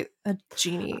say a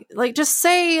genie. Like, just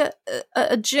say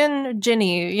a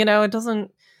Djinni. You know, it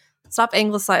doesn't. Stop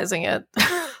anglicizing it.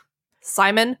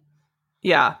 Simon.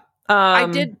 Yeah.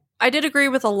 I did agree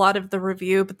with a lot of the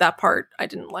review, but that part I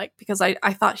didn't like because I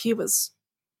thought he was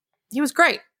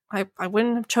great. I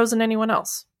wouldn't have chosen anyone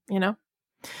else, you know?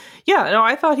 Yeah, no,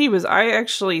 I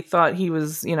actually thought he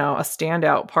was, you know, a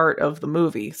standout part of the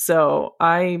movie. So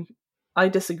I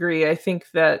disagree. I think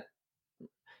that,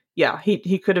 yeah,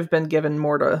 he could have been given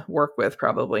more to work with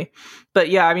probably. But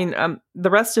yeah, I mean, the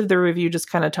rest of the review just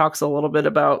kind of talks a little bit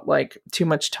about like too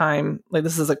much time. Like,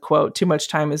 this is a quote: too much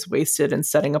time is wasted in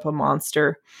setting up a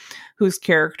monster whose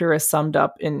character is summed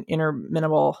up in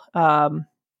interminable boilerplate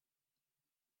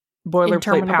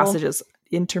passages.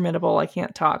 Interminable. I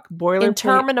can't talk. Boilerplate.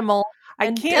 Interminable.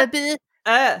 I can't.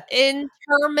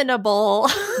 Interminable.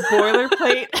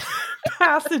 Boilerplate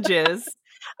passages.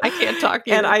 I can't talk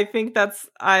either. And I think and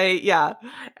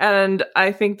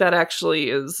I think that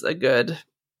actually is a good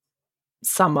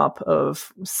sum up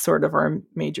of sort of our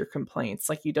major complaints.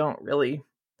 Like, you don't really,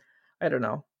 I don't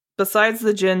know. Besides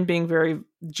the Djinn being being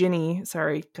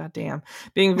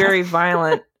very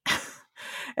violent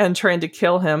and trying to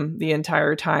kill him the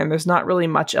entire time, there's not really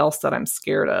much else that I'm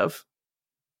scared of.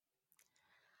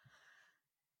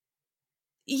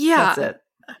 Yeah. That's it.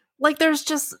 Like, there's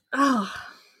just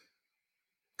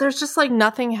like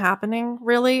nothing happening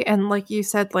really. And like you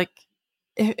said, like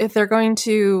if they're going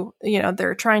to, you know,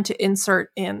 they're trying to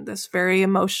insert in this very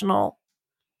emotional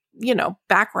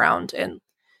background and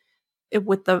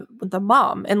with the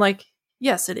mom. And like,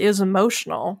 yes, it is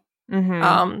emotional.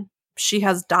 Mm-hmm. She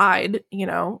has died,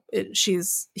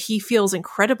 he feels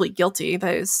incredibly guilty.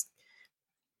 That is,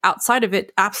 outside of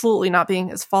it absolutely not being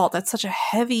his fault. That's such a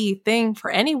heavy thing for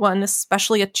anyone,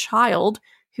 especially a child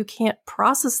who can't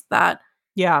process that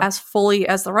as fully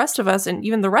as the rest of us. And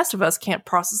even the rest of us can't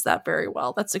process that very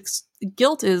well.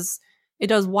 Guilt it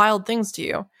does wild things to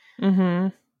you. Mm-hmm.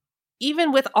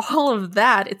 Even with all of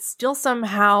that, it still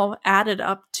somehow added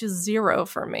up to 0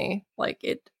 for me. Like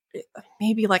it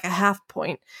maybe like a half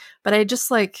point, but I just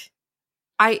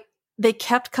they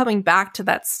kept coming back to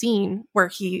that scene where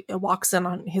he walks in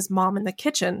on his mom in the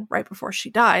kitchen right before she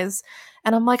dies.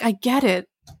 And I'm like, I get it.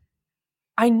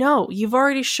 I know you've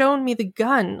already shown me the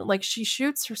gun. Like she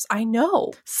shoots her. I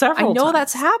know several times.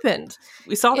 That's happened.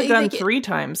 We saw the gun 3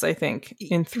 times, I think,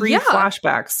 in 3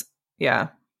 flashbacks. Yeah.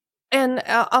 And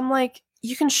I'm like,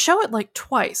 you can show it like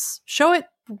twice. Show it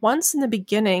once in the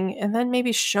beginning and then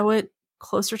maybe show it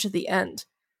closer to the end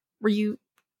where you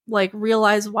like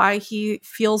realize why he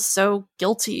feels so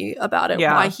guilty about it.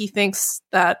 Yeah. Why he thinks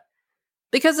that,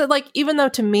 because it, like, even though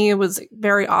to me it was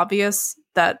very obvious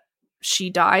that she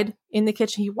died in the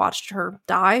kitchen, he watched her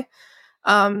die.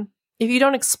 If you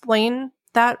don't explain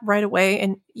that right away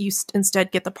and you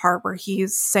instead get the part where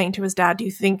he's saying to his dad, do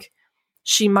you think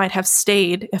she might have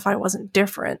stayed if I wasn't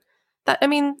different?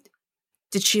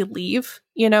 Did she leave?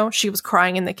 She was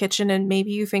crying in the kitchen and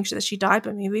maybe you think that she died,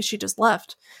 but maybe she just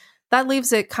left. That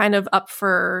leaves it kind of up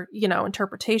for,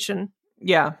 interpretation.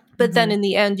 Yeah. But then in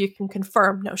the end, you can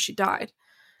confirm, no, she died.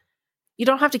 You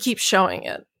don't have to keep showing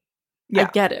it. Yeah.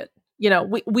 I get it.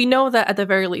 We know that at the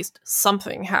very least,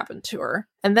 something happened to her.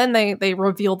 And then they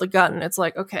reveal the gun. And it's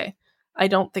like, okay, I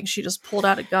don't think she just pulled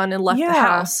out a gun and left the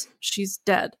house. She's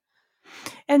dead.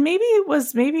 And maybe it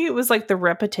was like the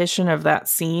repetition of that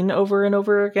scene over and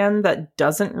over again that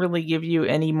doesn't really give you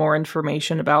any more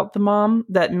information about the mom,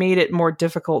 that made it more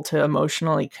difficult to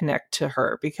emotionally connect to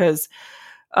her, because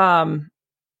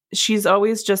she's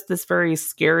always just this very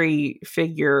scary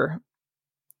figure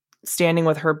standing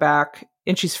with her back,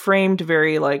 and she's framed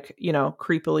very like,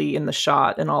 creepily in the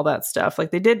shot and all that stuff.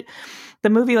 Like the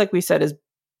movie, like we said, is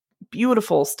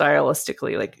beautiful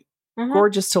stylistically, like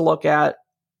gorgeous to look at.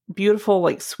 Beautiful,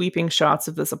 like sweeping shots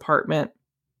of this apartment.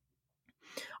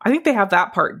 I think they have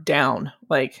that part down.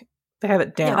 Like they have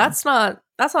it down. Yeah, that's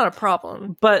not a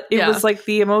problem. But it was like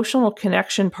the emotional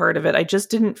connection part of it. I just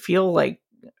didn't feel like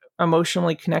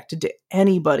emotionally connected to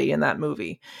anybody in that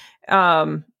movie.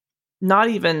 Not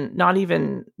even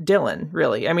Dylan,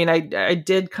 really. I mean, I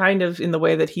did kind of in the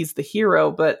way that he's the hero,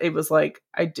 but it was like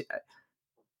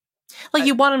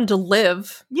you want him to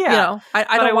live. Yeah.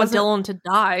 I don't want Dylan to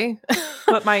die.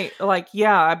 But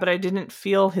but I didn't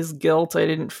feel his guilt. I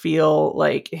didn't feel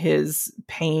like his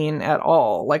pain at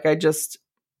all. Like I just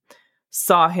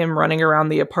saw him running around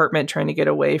the apartment trying to get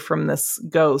away from this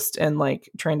ghost and like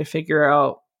trying to figure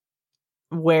out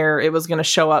where it was going to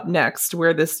show up next,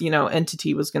 where this,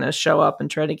 entity was going to show up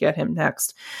and try to get him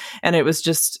next. And it was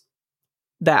just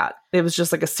that. It was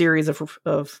just like a series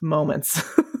of moments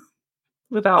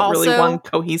without really one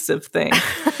cohesive thing.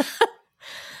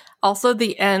 Also,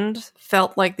 the end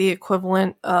felt like the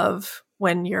equivalent of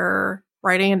when you're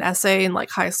writing an essay in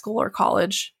like high school or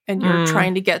college and you're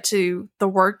trying to get to the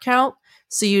word count.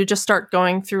 So you just start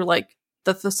going through like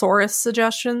the thesaurus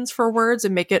suggestions for words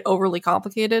and make it overly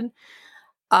complicated.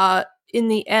 In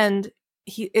the end,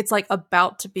 it's like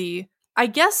about to be, I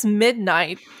guess,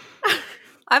 midnight.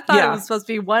 I thought it was supposed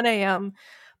to be 1 a.m.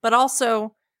 But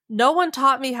also, no one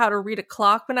taught me how to read a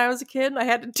clock when I was a kid. I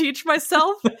had to teach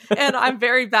myself, and I'm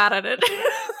very bad at it.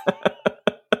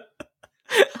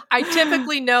 I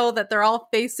typically know that they're all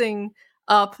facing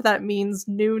up. That means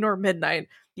noon or midnight.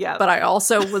 Yeah. But I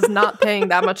also was not paying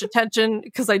that much attention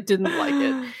because I didn't like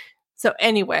it. So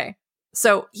anyway,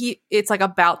 it's like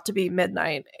about to be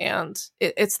midnight, and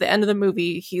it's the end of the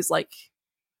movie. He's like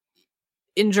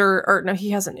injured, or no, he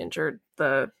hasn't injured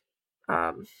the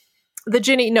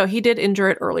Ginny. No, he did injure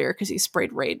it earlier because he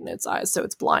sprayed Raid in its eyes, so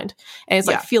it's blind. And he's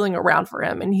like feeling around for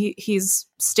him, and he's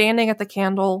standing at the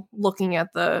candle, looking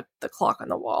at the clock on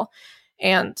the wall,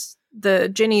 and the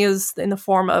Ginny is in the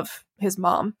form of his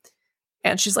mom,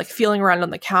 and she's like feeling around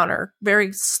on the counter,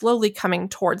 very slowly coming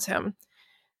towards him.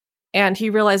 And he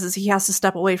realizes he has to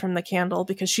step away from the candle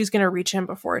because she's going to reach him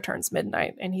before it turns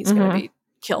midnight, and he's going to be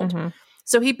killed.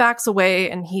 So he backs away,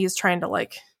 and he's trying to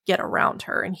like get around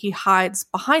her, and he hides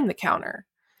behind the counter.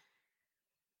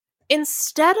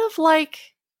 Instead of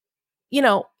like,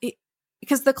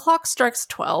 because the clock strikes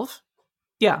 12.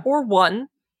 Yeah. Or 1.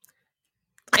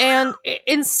 And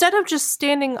instead of just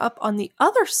standing up on the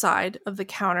other side of the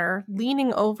counter,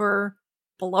 leaning over,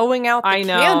 blowing out the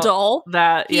candle,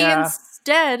 he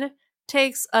instead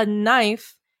takes a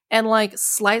knife and like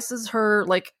slices her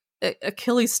like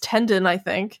Achilles tendon, I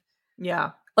think.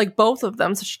 Yeah. Like both of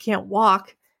them, so she can't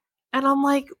walk. And I'm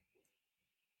like,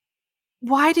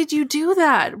 why did you do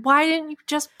that? Why didn't you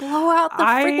just blow out the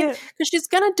freaking... Because she's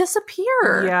gonna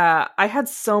disappear. Yeah, I had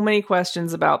so many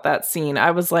questions about that scene.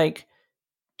 I was like,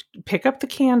 pick up the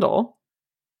candle.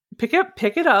 Pick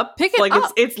it up. Like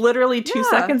up. It's literally 2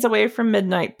 seconds away from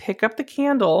midnight. Pick up the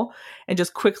candle and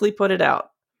just quickly put it out.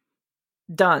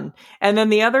 Done. And then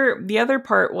the other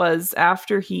part was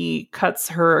after he cuts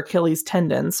her Achilles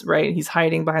tendons, right? He's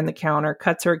hiding behind the counter,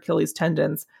 cuts her Achilles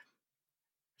tendons.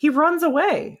 He runs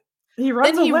away.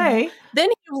 Then he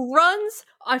runs.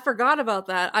 I forgot about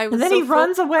that. He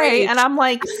runs away, and I'm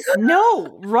like,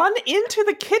 no, run into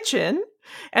the kitchen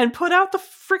and put out the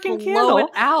freaking candle. Blow it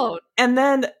out. And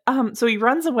then, so he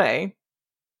runs away,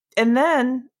 and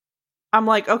then I'm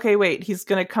like, okay, wait, he's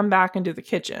gonna come back into the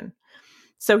kitchen.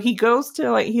 So he goes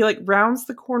to he rounds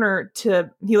the corner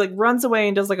he runs away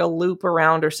and does like a loop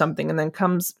around or something, and then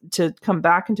come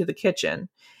back into the kitchen.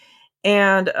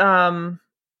 And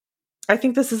I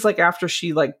think this is like after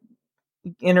she like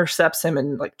intercepts him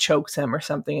and like chokes him or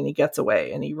something, and he gets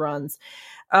away and he runs.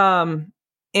 And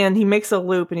he makes a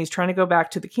loop and he's trying to go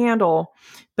back to the candle,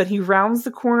 but he rounds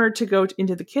the corner to go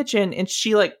into the kitchen, and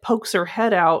she like pokes her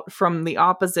head out from the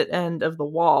opposite end of the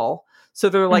wall. So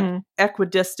they're like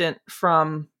equidistant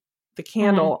from the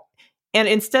candle. And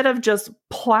instead of just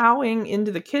plowing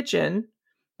into the kitchen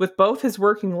with both his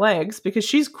working legs, because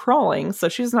she's crawling, so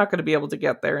she's not going to be able to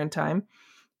get there in time,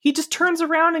 he just turns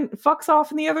around and fucks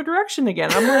off in the other direction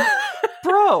again. I'm like,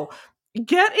 bro,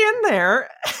 get in there.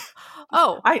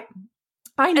 Oh,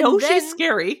 I know she's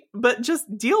scary, but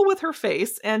just deal with her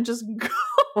face and just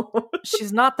go.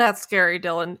 She's not that scary,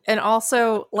 Dylan. And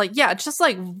also, like, yeah, just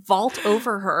like vault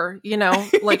over her, you know,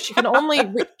 like she can only,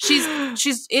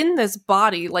 she's in this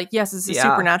body. Like, yes, it's a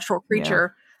supernatural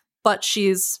creature, but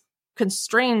she's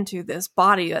constrained to this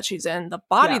body that she's in. The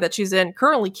body that she's in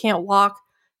currently can't walk.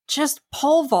 Just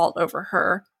pole vault over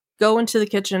her, go into the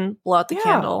kitchen, blow out the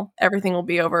candle. Everything will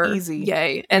be over. Easy.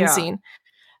 Yay. End scene.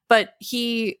 But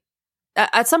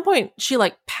at some point, she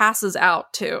like passes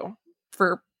out too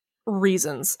for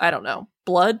reasons. I don't know.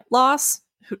 Blood loss?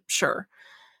 Sure.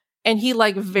 And he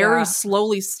like very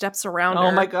slowly steps around her.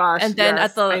 Oh my gosh. And then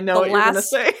at the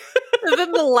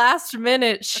last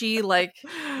minute, she like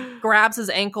grabs his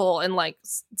ankle and like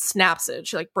snaps it.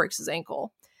 She like breaks his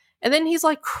ankle. And then he's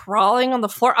like crawling on the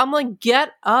floor. I'm like,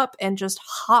 get up and just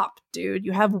hop, dude.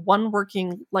 You have one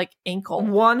working like ankle.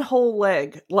 One whole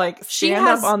leg. Like stand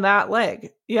up on that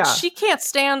leg. Yeah. She can't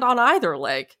stand on either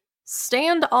leg.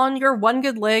 Stand on your one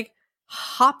good leg,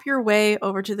 hop your way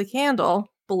over to the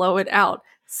candle, blow it out.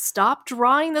 Stop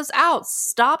drawing this out.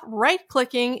 Stop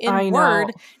right-clicking in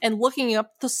Word and looking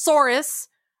up thesaurus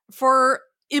for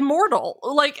immortal.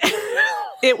 Like...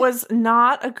 It was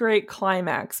not a great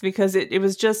climax because it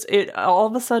was just, it all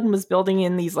of a sudden was building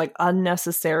in these like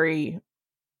unnecessary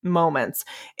moments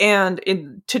and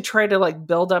to try to like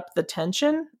build up the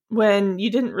tension when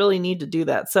you didn't really need to do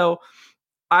that. So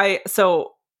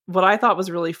what I thought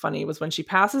was really funny was when she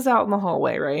passes out in the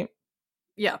hallway, right?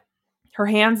 Yeah. Her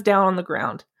hands down on the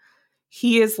ground.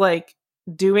 He is like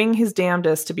doing his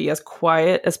damnedest to be as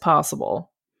quiet as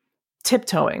possible,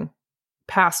 tiptoeing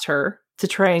past her to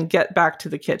try and get back to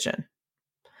the kitchen.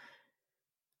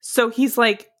 So he's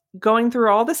like going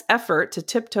through all this effort to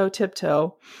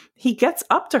tiptoe. He gets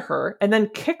up to her and then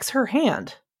kicks her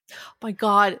hand. Oh my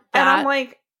God. And I'm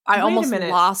like, I almost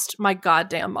lost my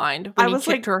goddamn mind when he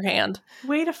kicked her hand.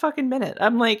 Wait a fucking minute.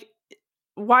 I'm like,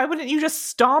 why wouldn't you just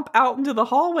stomp out into the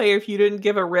hallway if you didn't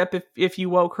give a rip if you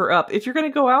woke her up? If you're going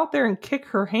to go out there and kick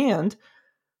her hand,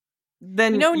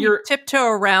 then you tiptoe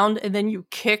around and then you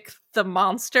kick the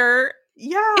monster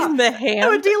in the hand. It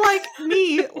would be like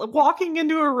me walking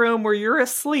into a room where you're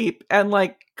asleep and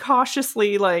like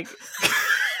cautiously like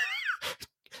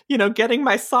getting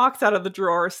my socks out of the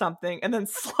drawer or something and then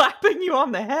slapping you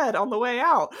on the head on the way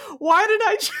out. Why did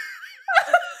I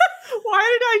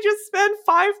just spend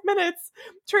 5 minutes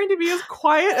trying to be as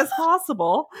quiet as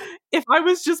possible if I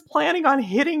was just planning on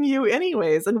hitting you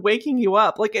anyways and waking you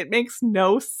up? Like, it makes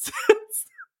no sense.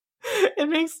 It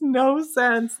makes no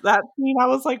sense. That scene, I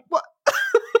was like, what?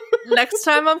 Next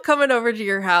time I'm coming over to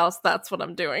your house, that's what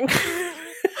I'm doing. I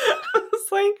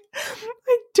was like,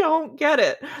 I don't get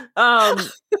it.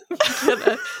 You're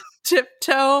gonna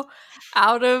tiptoe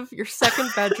out of your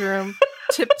second bedroom,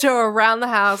 tiptoe around the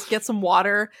house, get some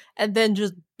water, and then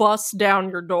just bust down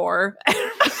your door and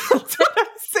That's what I'm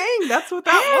saying. That's what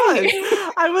that was.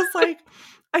 I was like,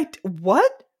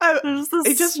 what?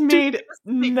 It just made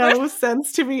no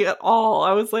sense to me at all.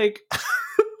 I was like,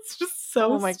 it's just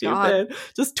so stupid. God.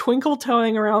 Just twinkle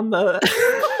toeing around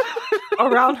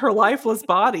around her lifeless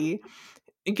body,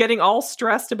 getting all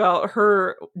stressed about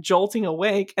her jolting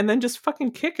awake, and then just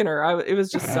fucking kicking her. It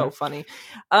was just so funny.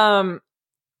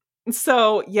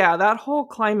 So yeah, that whole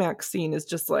climax scene is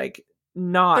just like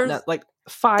not like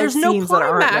 5 scenes that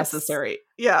aren't necessary.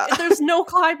 Yeah, there's no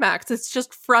climax. It's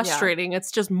just frustrating. Yeah.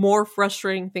 It's just more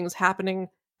frustrating things happening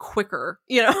quicker,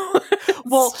 you know.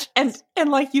 Well, and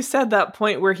like you said, that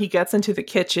point where he gets into the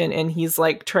kitchen and he's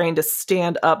like trying to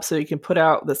stand up so he can put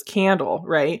out this candle,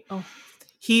 right? Oh,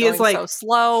 he is like so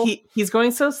slow. He's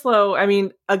going so slow. I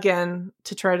mean, again,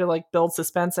 to try to like build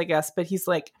suspense, I guess, but he's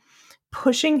like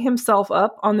pushing himself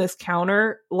up on this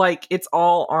counter like it's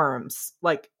all arms,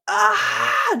 like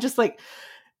just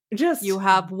you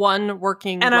have one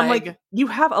working and leg. I'm like, you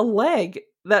have a leg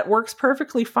that works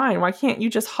perfectly fine. Why can't you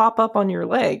just hop up on your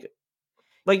leg?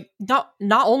 Like, not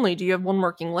only do you have one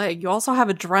working leg, you also have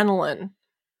adrenaline.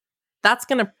 That's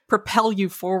going to propel you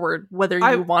forward whether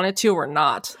you want it to or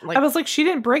not. Like, I was like, she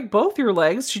didn't break both your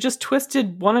legs. She just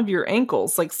twisted one of your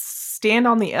ankles. Like, stand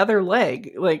on the other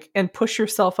leg, like, and push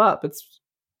yourself up.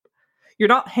 You're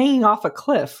not hanging off a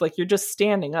cliff. Like, you're just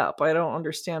standing up. I don't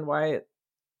understand why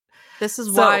This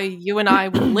is why you and I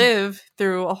would live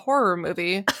through a horror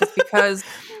movie, because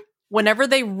whenever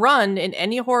they run in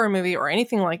any horror movie or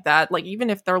anything like that, like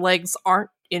even if their legs aren't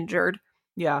injured,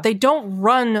 they don't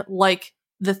run like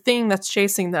the thing that's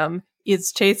chasing them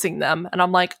is chasing them. And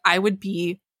I'm like, I would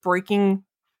be breaking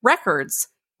records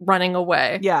running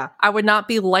away. Yeah. I would not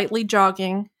be lightly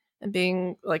jogging and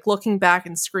being like looking back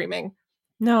and screaming.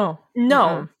 No.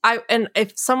 Mm-hmm. And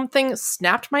if something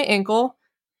snapped my ankle,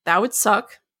 that would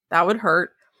suck. That would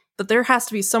hurt. But there has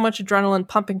to be so much adrenaline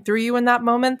pumping through you in that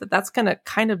moment that's going to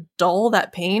kind of dull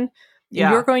that pain. Yeah.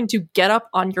 And you're going to get up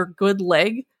on your good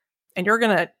leg and you're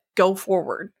going to go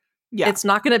forward. Yeah. It's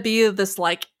not going to be this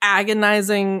like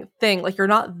agonizing thing. Like, you're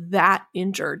not that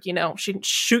injured, you know? She didn't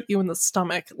shoot you in the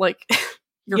stomach. Like,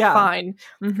 you're fine.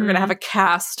 Mm-hmm. You're going to have a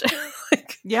cast.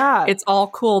 Like, it's all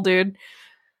cool, dude.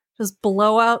 Just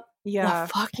blow out the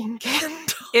fucking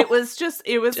candle. It was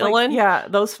Dylan? Like,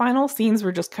 those final scenes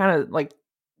were just kind of like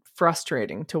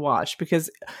frustrating to watch, because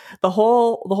the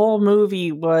whole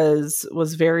movie was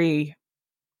very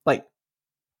like,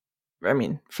 I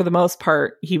mean, for the most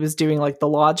part, he was doing like the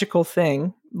logical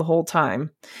thing the whole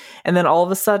time. And then all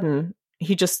of a sudden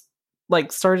he just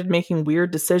like started making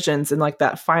weird decisions in like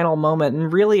that final moment.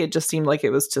 And really it just seemed like it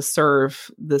was to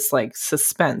serve this like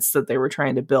suspense that they were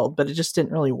trying to build, but it just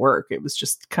didn't really work. It was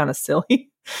just kind of silly.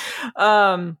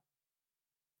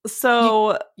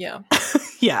 So yeah.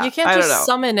 Yeah. You can't just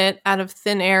summon it out of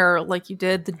thin air like you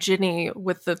did the Djinn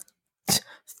with the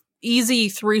easy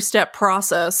 3-step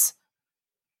process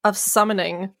of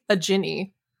summoning a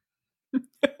Djinn.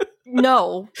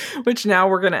 No. Which now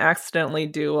we're going to accidentally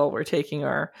do while we're taking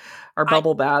our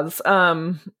bubble baths.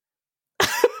 I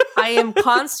am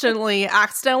constantly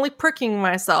accidentally pricking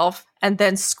myself and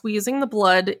then squeezing the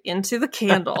blood into the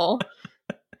candle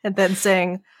and then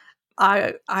saying,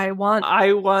 I want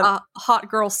a hot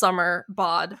girl summer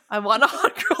bod. I want a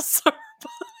hot girl summer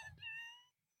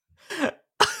bod. At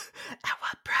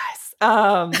what price?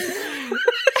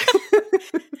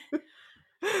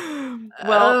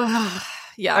 Well,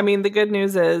 yeah. I mean, the good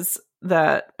news is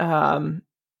that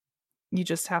you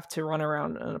just have to run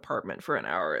around an apartment for an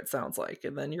hour, it sounds like,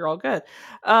 and then you're all good.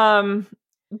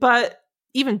 But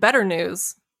even better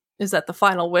news is that the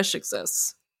final wish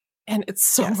exists. And it's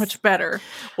so much better.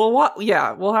 Well,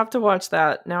 we'll have to watch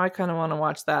that. Now I kind of want to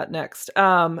watch that next.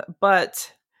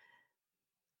 But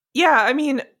yeah, I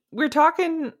mean, we're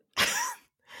talking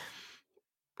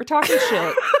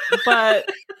shit, but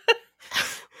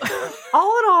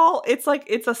all in all, it's like,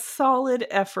 it's a solid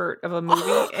effort of a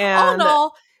movie. And all in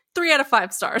all, 3 out of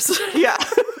 5 stars. Yeah.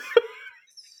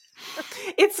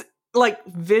 It's like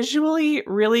visually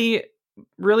really,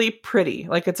 really pretty.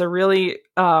 Like, it's a really,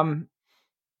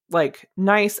 like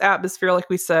nice atmosphere, like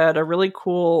we said, a really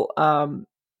cool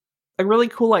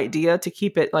idea to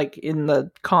keep it like in the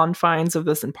confines of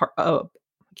this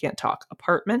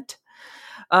apartment.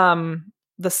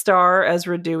 The star,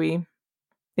 Ezra Dewey,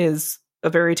 is a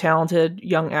very talented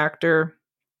young actor,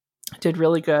 did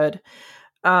really good.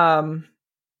 But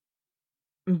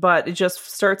it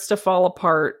just starts to fall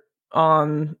apart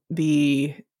on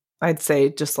I'd say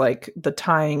just like the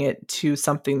tying it to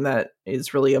something that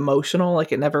is really emotional.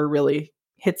 Like, it never really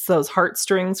hits those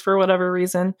heartstrings for whatever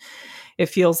reason. It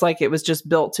feels like it was just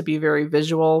built to be very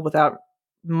visual without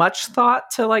much thought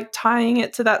to like tying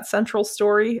it to that central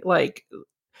story. Like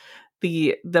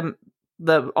the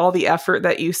all the effort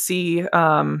that you see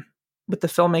with the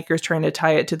filmmakers trying to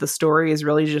tie it to the story is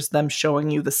really just them showing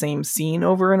you the same scene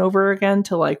over and over again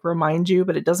to like remind you,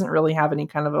 but it doesn't really have any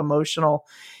kind of emotional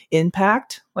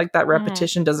impact. Like that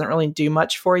repetition doesn't really do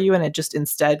much for you, and it just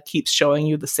instead keeps showing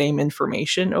you the same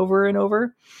information over and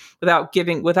over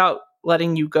without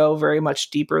letting you go very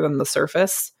much deeper than the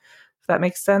surface, if that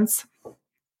makes sense.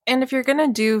 And if you're gonna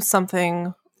do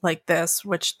something like this,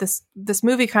 which this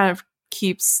movie kind of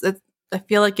keeps, I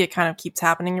feel like it kind of keeps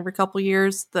happening every couple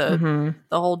years. The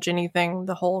whole Ginny thing,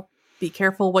 the whole be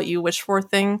careful what you wish for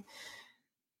thing.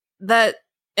 That,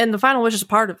 and the final wish is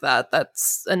part of that.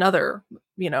 That's another,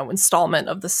 installment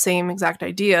of the same exact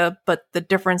idea. But the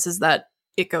difference is that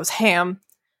it goes ham,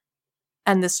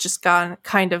 and this just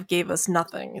kind of gave us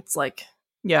nothing. It's like,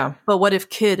 yeah. But what if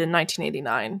kid in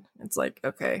 1989? It's like,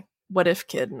 okay, what if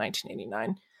kid in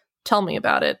 1989? Tell me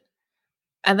about it.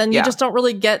 And then you just don't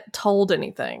really get told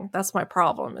anything. That's my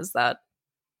problem, is that,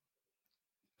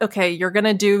 okay, you're going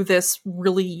to do this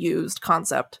really used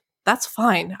concept. That's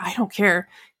fine. I don't care.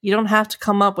 You don't have to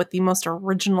come up with the most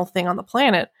original thing on the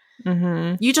planet.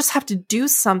 You just have to do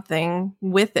something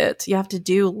with it. You have to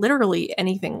do literally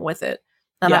anything with it.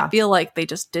 And I feel like they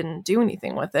just didn't do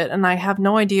anything with it. And I have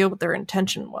no idea what their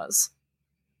intention was.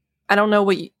 I don't know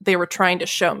what they were trying to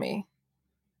show me.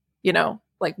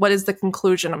 Like, what is the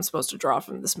conclusion I'm supposed to draw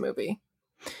from this movie?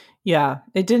 Yeah,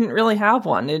 it didn't really have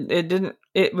one.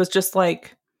 It was just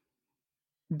like,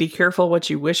 be careful what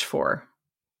you wish for.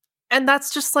 And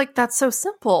that's just like, that's so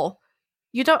simple.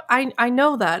 I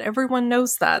know that. Everyone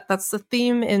knows that. That's the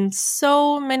theme in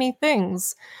so many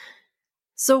things.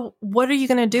 So what are you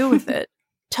going to do with it?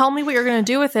 Tell me what you're going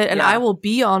to do with it, and I will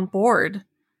be on board.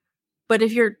 But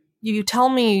if you tell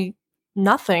me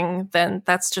nothing, then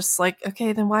that's just like,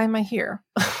 okay, then why am I here?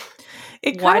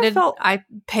 Why did I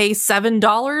pay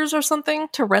 $7 or something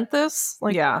to rent this?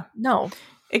 Like, no.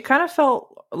 It kind of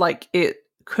felt like it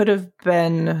could have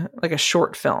been like a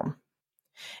short film,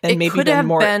 and maybe could have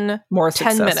been more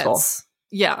 10 successful. Minutes.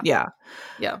 Yeah.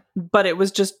 But it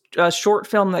was just a short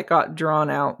film that got drawn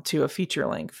out to a feature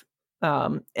length.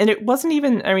 And it wasn't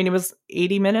even, it was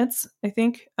 80 minutes, I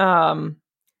think.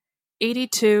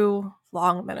 82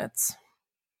 long minutes.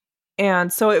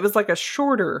 And so it was like a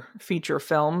shorter feature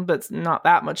film, but it's not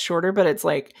that much shorter, but it's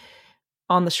like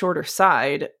on the shorter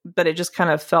side, but it just kind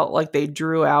of felt like they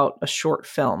drew out a short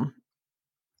film.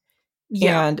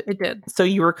 Yeah, and it did. So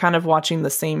you were kind of watching the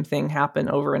same thing happen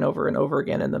over and over and over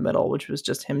again in the middle, which was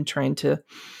just him trying to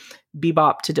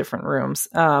bebop to different rooms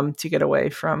to get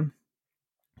away from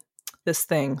this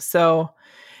thing. So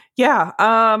yeah,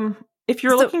 if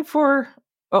you're looking for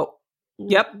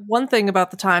one thing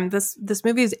about the time, this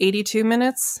movie is 82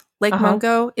 minutes. Lake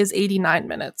Mungo is 89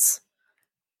 minutes.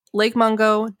 Lake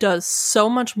Mungo does so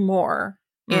much more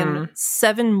in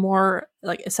 7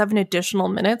 additional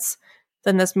minutes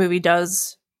than this movie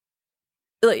does,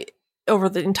 like, over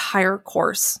the entire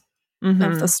course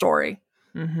of the story.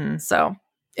 So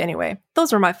anyway,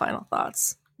 those are my final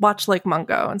thoughts. Watch Lake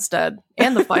Mungo instead,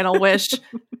 and The Final Wish.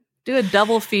 Do a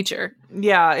double feature.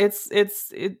 Yeah,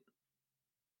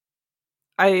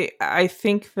 I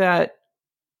think that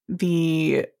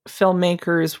the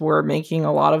filmmakers were making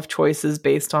a lot of choices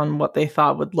based on what they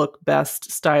thought would look best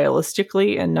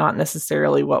stylistically, and not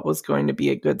necessarily what was going to be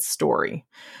a good story.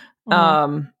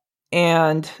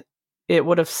 And it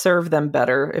would have served them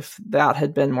better if that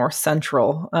had been more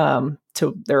central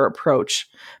to their approach,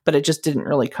 but it just didn't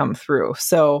really come through.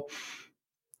 So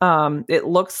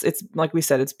it's like we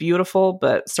said, it's beautiful,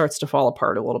 but starts to fall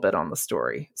apart a little bit on the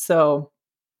story. So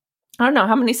I don't know,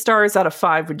 how many stars out of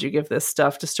 5 would you give this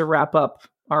stuff, just to wrap up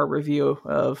our review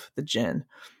of the Djinn?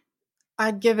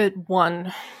 I'd give it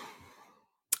 1.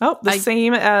 Oh,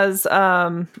 same as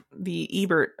the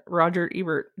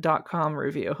RogerEbert.com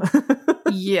review.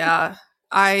 Yeah,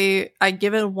 I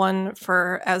give it 1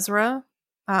 for Ezra.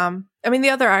 The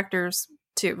other actors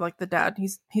too, like the dad,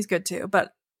 he's good too.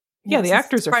 But yeah, the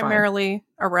actors are primarily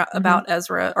about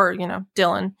Ezra, or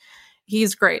Dylan.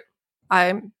 He's great.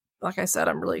 Like I said,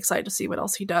 I'm really excited to see what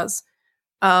else he does.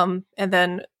 And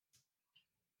then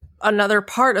another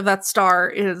part of that star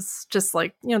is just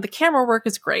like, the camera work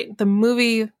is great. The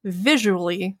movie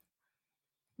visually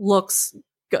looks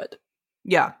good.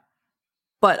 Yeah.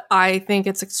 But I think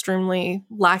it's extremely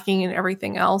lacking in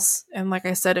everything else. And like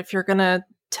I said, if you're going to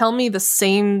tell me the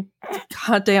same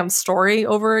goddamn story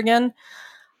over again,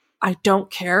 I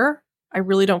don't care. I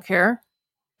really don't care.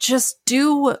 Just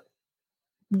do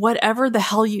whatever the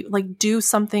hell you like, do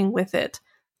something with it.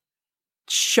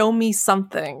 Show me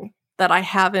something that I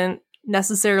haven't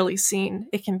necessarily seen.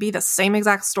 It can be the same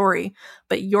exact story,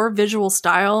 but your visual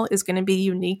style is going to be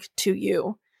unique to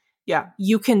you. Yeah.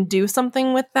 You can do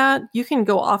something with that. You can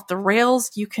go off the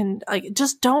rails. You can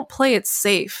just don't play it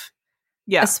safe.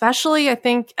 Yeah. Especially, I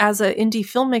think, as an indie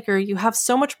filmmaker, you have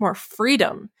so much more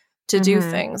freedom to do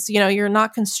things. You know, you're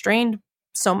not constrained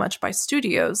so much by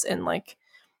studios, and like,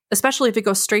 especially if it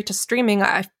goes straight to streaming,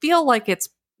 I feel like it's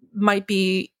might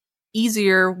be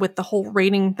easier with the whole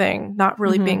rating thing not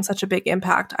really being such a big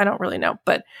impact. I don't really know,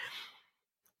 but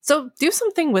so do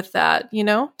something with that, you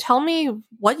know? Tell me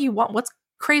what you want. What's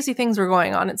crazy things are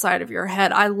going on inside of your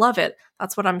head. I love it.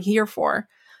 That's what I'm here for.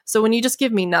 So when you just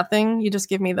give me nothing, you just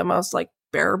give me the most like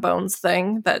bare bones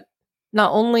thing that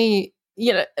not only,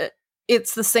 you know,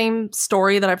 it's the same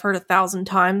story that I've heard 1,000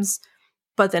 times,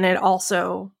 but then it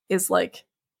also is like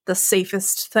the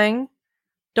safest thing.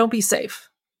 Don't be safe.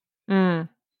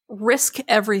 Risk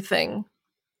everything.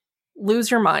 Lose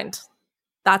your mind.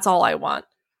 That's all I want.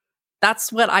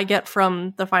 That's what I get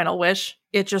from The Final Wish.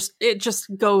 It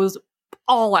just goes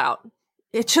all out.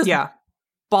 It just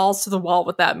balls to the wall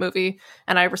with that movie,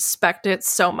 and I respect it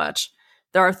so much.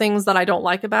 There are things that I don't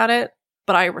like about it,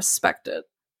 but I respect it.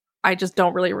 I just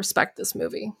don't really respect this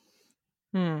movie.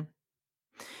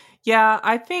 Yeah,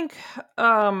 I think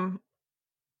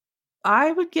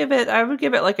I would give it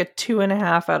like a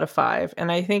 2.5 out of 5.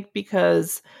 And I think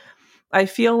because I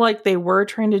feel like they were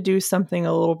trying to do something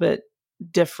a little bit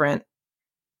different,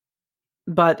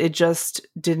 but it just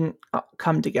didn't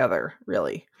come together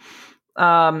really.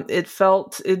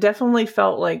 It definitely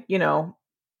felt like, you know,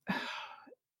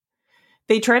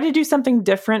 they tried to do something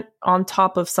different on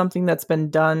top of something that's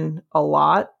been done a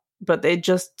lot, but they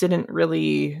just didn't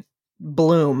really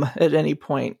bloom at any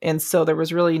point. And so there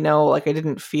was really no, like, I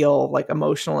didn't feel like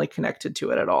emotionally connected to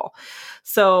it at all.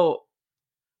 So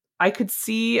I could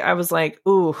see, I was like,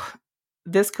 ooh,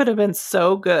 this could have been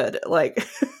so good. Like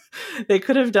they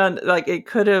could have done, like, it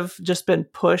could have just been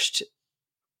pushed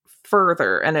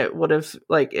further, and it would have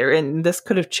like, and this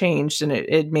could have changed, and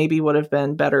it maybe would have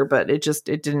been better, but it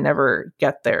didn't ever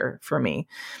get there for me.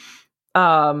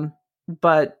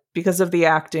 But because of the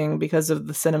acting, because of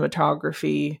the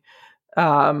cinematography,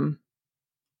 I'll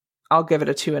give it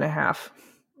a 2.5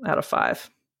 out of 5.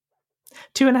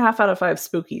 2.5 out of 5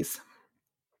 spookies.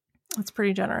 That's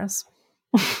pretty generous.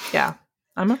 Yeah.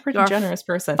 I'm a pretty generous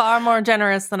person. Far more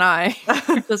generous than I.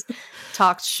 Just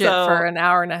talked shit for an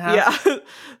hour and a half. Yeah.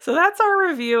 So that's our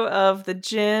review of the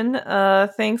Djinn.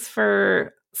 Thanks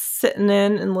for sitting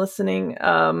in and listening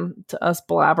to us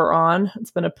blabber on.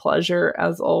 It's been a pleasure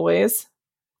as always.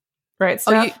 Right,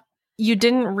 Steph? You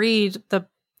didn't read the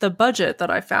budget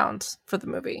that I found for the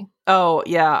movie. Oh,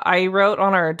 yeah. I wrote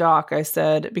on our doc, I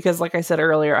said, because like I said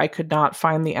earlier, I could not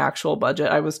find the actual budget.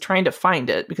 I was trying to find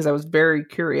it because I was very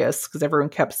curious because everyone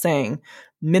kept saying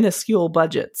minuscule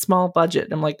budget, small budget.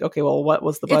 I'm like, okay, well, what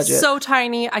was the budget? It's so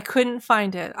tiny. I couldn't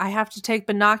find it. I have to take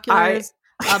binoculars,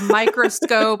 a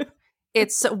microscope.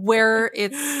 It's so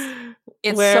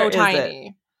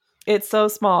tiny. It's so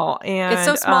small. And it's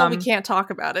so small we can't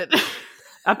talk about it.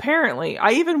 Apparently.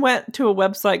 I even went to a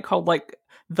website called like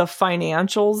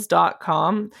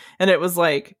thefinancials.com, and it was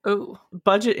like, oh,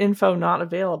 budget info not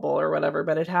available or whatever,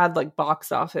 but it had like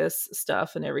box office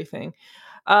stuff and everything.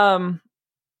 And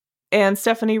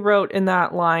Stephanie wrote in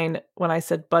that line, when I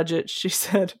said budget, she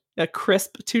said a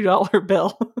crisp $2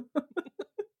 bill.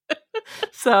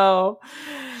 So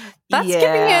that's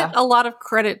giving it a lot of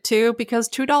credit too, because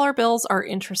 $2 bills are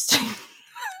interesting.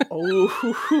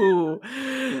 Oh,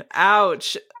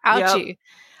 ouch. Ouchie.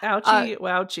 Yep. Ouchie,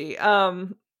 wouchie.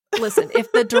 Listen,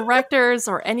 if the directors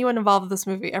or anyone involved with this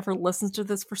movie ever listens to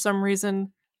this for some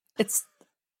reason,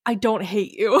 I don't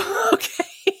hate you, okay?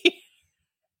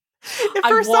 If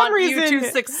for some reason you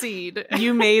to succeed.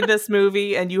 You made this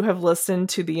movie and you have listened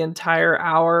to the entire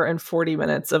hour and 40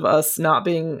 minutes of us not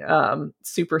being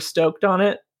super stoked on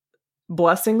it,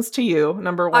 blessings to you,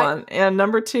 number one. And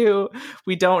number two,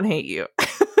 we don't hate you.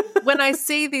 When I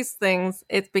say these things,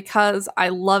 it's because I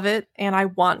love it and I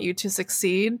want you to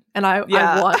succeed. And I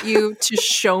want you to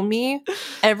show me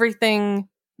everything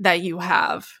that you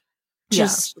have.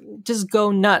 Just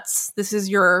go nuts. This is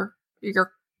your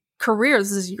career.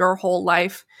 This is your whole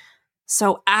life.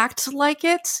 So act like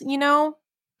it, you know?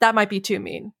 That might be too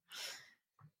mean.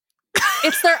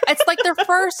 It's like their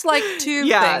first like two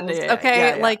things,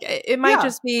 okay? Yeah. Like it might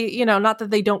just be, you know, not that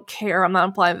they don't care. I'm not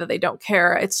implying that they don't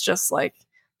care. It's just like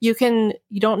you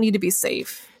don't need to be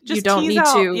safe. Just you don't need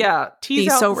to be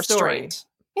so restrained.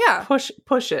 Yeah. Push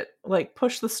it. Like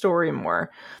push the story more.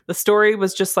 The story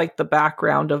was just like the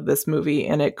background of this movie,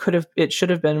 and it should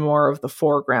have been more of the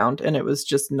foreground, and it was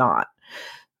just not.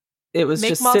 it was make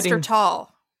just Monster sitting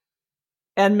tall.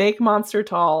 And make Monster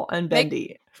tall and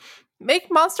bendy.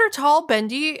 Make Monster tall,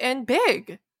 bendy, and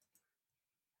big.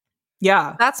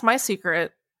 Yeah. That's my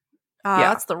secret.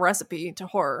 That's the recipe to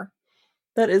horror.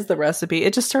 That is the recipe.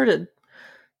 It just started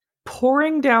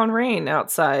pouring down rain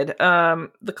outside.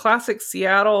 The classic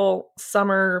Seattle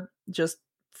summer, just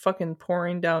fucking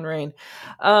pouring down rain.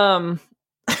 How's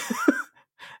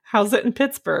it in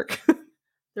Pittsburgh?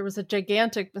 There was a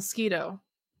gigantic mosquito.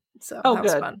 So that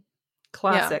was fun.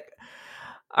 Classic. Yeah.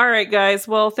 All right, guys.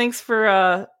 Well, thanks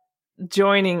for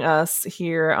joining us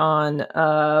here on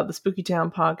the Spooky Town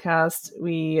podcast.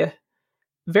 We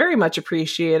very much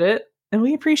appreciate it, and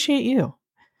we appreciate you.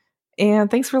 And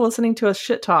thanks for listening to us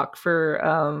shit talk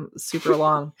for super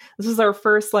long. This is our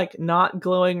first not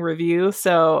glowing review,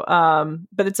 so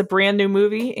but it's a brand new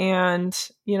movie, and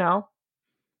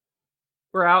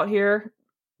we're out here.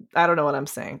 I don't know what I'm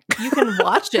saying. You can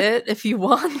watch it if you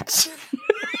want.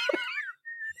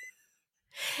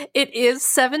 It is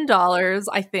 $7,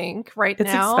 I think, now. It's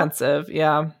expensive,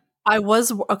 yeah. I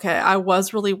was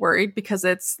really worried because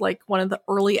it's one of the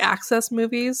early access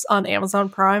movies on Amazon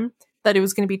Prime that it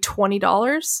was going to be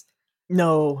 $20.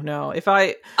 No. If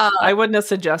I wouldn't have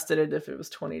suggested it if it was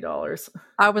 $20.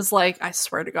 I was like, I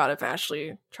swear to God, if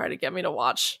Ashley tried to get me to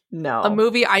watch a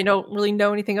movie I don't really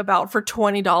know anything about for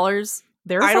 $20,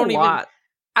 there's a lot.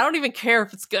 I don't even care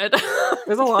if it's good.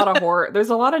 There's a lot of horror. There's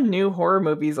a lot of new horror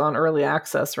movies on early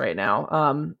access right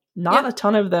now. Not a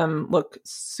ton of them look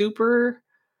super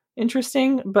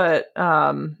interesting, but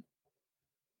there's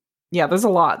a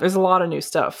lot. There's a lot of new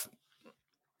stuff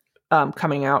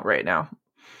coming out right now.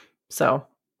 So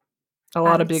a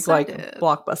lot of big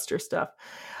blockbuster stuff.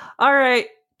 All right.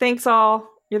 Thanks all.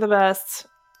 You're the best.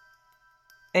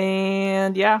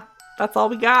 And that's all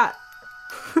we got.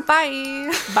 Bye.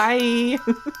 Bye.